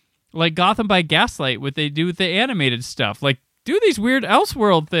 do like Gotham by Gaslight, what they do with the animated stuff. Like, do these weird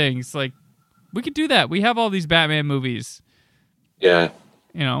Elseworld things. Like, we could do that. We have all these Batman movies. Yeah.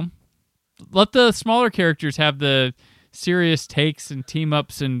 You know, let the smaller characters have the serious takes and team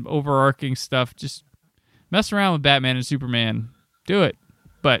ups and overarching stuff. Just mess around with Batman and Superman. Do it.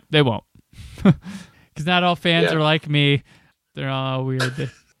 But they won't. Because not all fans are like me. They're all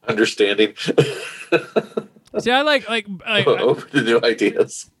weird. Understanding. See, I like open to new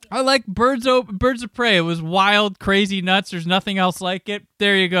ideas. I like Birds of Prey. It was wild, crazy, nuts. There's nothing else like it.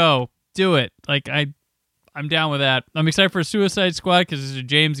 There you go. Do it. Like, I'm down with that. I'm excited for Suicide Squad because it's a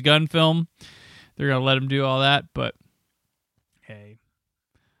James Gunn film. They're gonna let him do all that. But hey,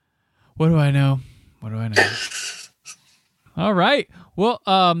 what do I know? All right. Well,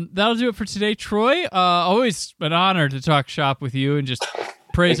 that'll do it for today, Troy. Always an honor to talk shop with you and just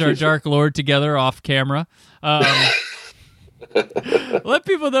praise our Dark Lord together off camera. Let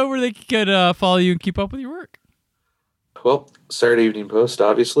people know where they could follow you and keep up with your work. Well, Saturday Evening Post,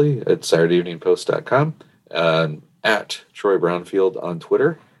 obviously, at SaturdayEveningPost.com, at Troy Brownfield on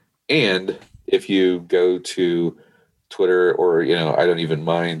Twitter. And if you go to Twitter, or, I don't even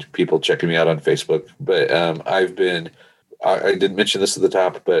mind people checking me out on Facebook, but I didn't mention this at the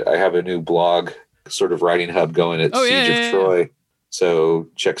top, but I have a new blog sort of writing hub going at Siege of Troy. So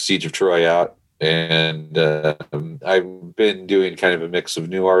check Siege of Troy out. And I've been doing kind of a mix of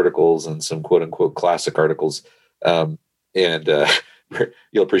new articles and some quote unquote classic articles. And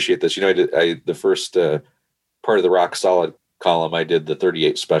you'll appreciate this. I did the first part of the Rock Solid column. I did the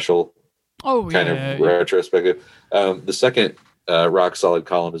 38 special of retrospective. The second Rock Solid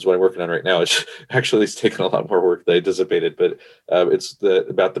column is what I'm working on right now. It's taken a lot more work than I anticipated, but it's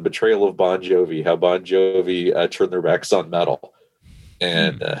about the betrayal of Bon Jovi, how Bon Jovi turned their backs on metal.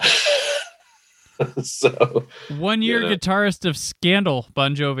 And so 1 year guitarist of Scandal,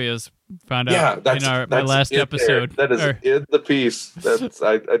 Bon Jovi, has found out in my last episode. That is in the piece.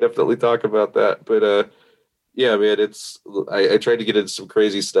 I definitely talk about that. But yeah, man, I tried to get into some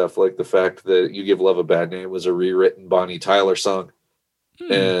crazy stuff, like the fact that You Give Love a Bad Name was a rewritten Bonnie Tyler song.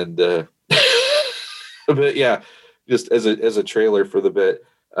 And but yeah, just as a trailer for the bit,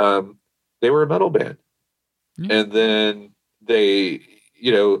 they were a metal band. And then they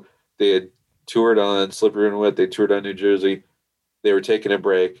had toured on Slippery and Wet. They toured on New Jersey. They were taking a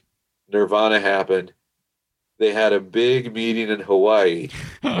break. Nirvana happened. They had a big meeting in Hawaii.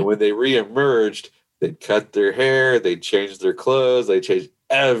 And when they reemerged, they'd cut their hair. They changed their clothes. They changed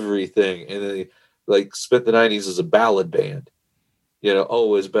everything. And they spent the 90s as a ballad band.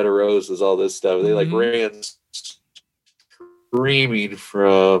 Always Better Roses, all this stuff. They ran screaming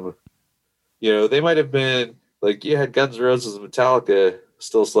from, they might have been you had Guns N' Roses and Metallica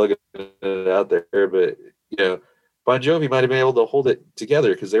still slugging it out there, but Bon Jovi might have been able to hold it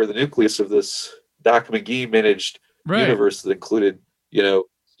together because they were the nucleus of this Doc McGee managed universe that included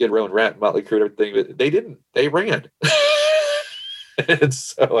Skid Row and Rat and Motley Crue and everything, but they didn't. They ran. And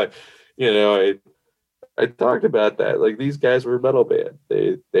so I talked about that. Like, these guys were a metal band.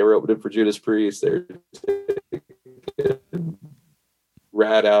 They were opening for Judas Priest. They were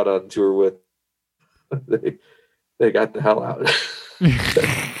Rat out on tour with. They got the hell out.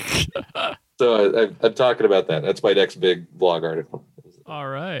 So I'm talking about that. That's my next big blog article. All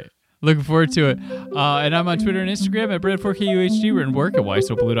right. Looking forward to it. And I'm on Twitter and Instagram at Brand4KUHD. We're in work at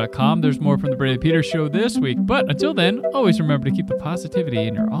WhySoBlue.com. There's more from the Brandon Peters Show this week. But until then, always remember to keep the positivity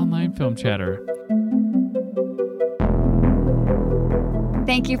in your online film chatter.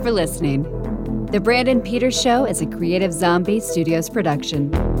 Thank you for listening. The Brandon Peters Show is a Creative Zombie Studios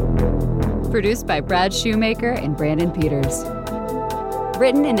production. Produced by Brad Shoemaker and Brandon Peters.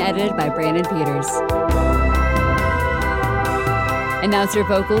 Written and edited by Brandon Peters. Announcer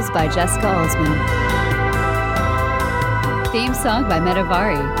vocals by Jessica Alsman. Theme song by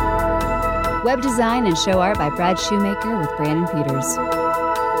Metavari. Web design and show art by Brad Shoemaker with Brandon Peters.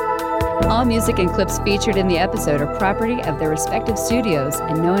 All music and clips featured in the episode are property of their respective studios,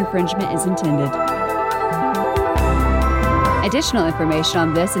 and no infringement is intended. Additional information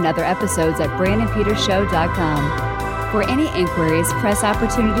on this and other episodes at BrandonPetersShow.com. For any inquiries, press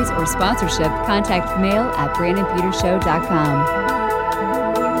opportunities, or sponsorship, contact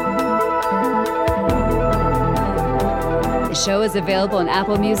mail@brandonpetershow.com. The show is available on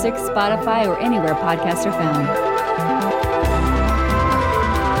Apple Music, Spotify, or anywhere podcasts are found.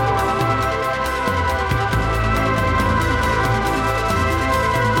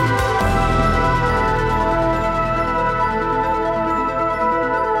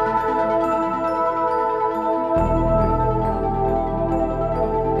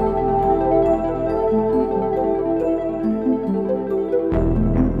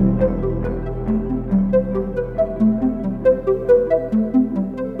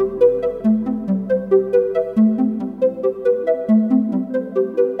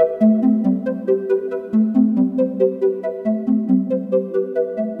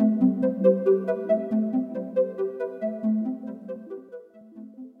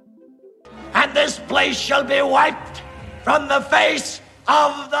 And this place shall be wiped from the face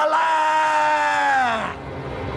of the land.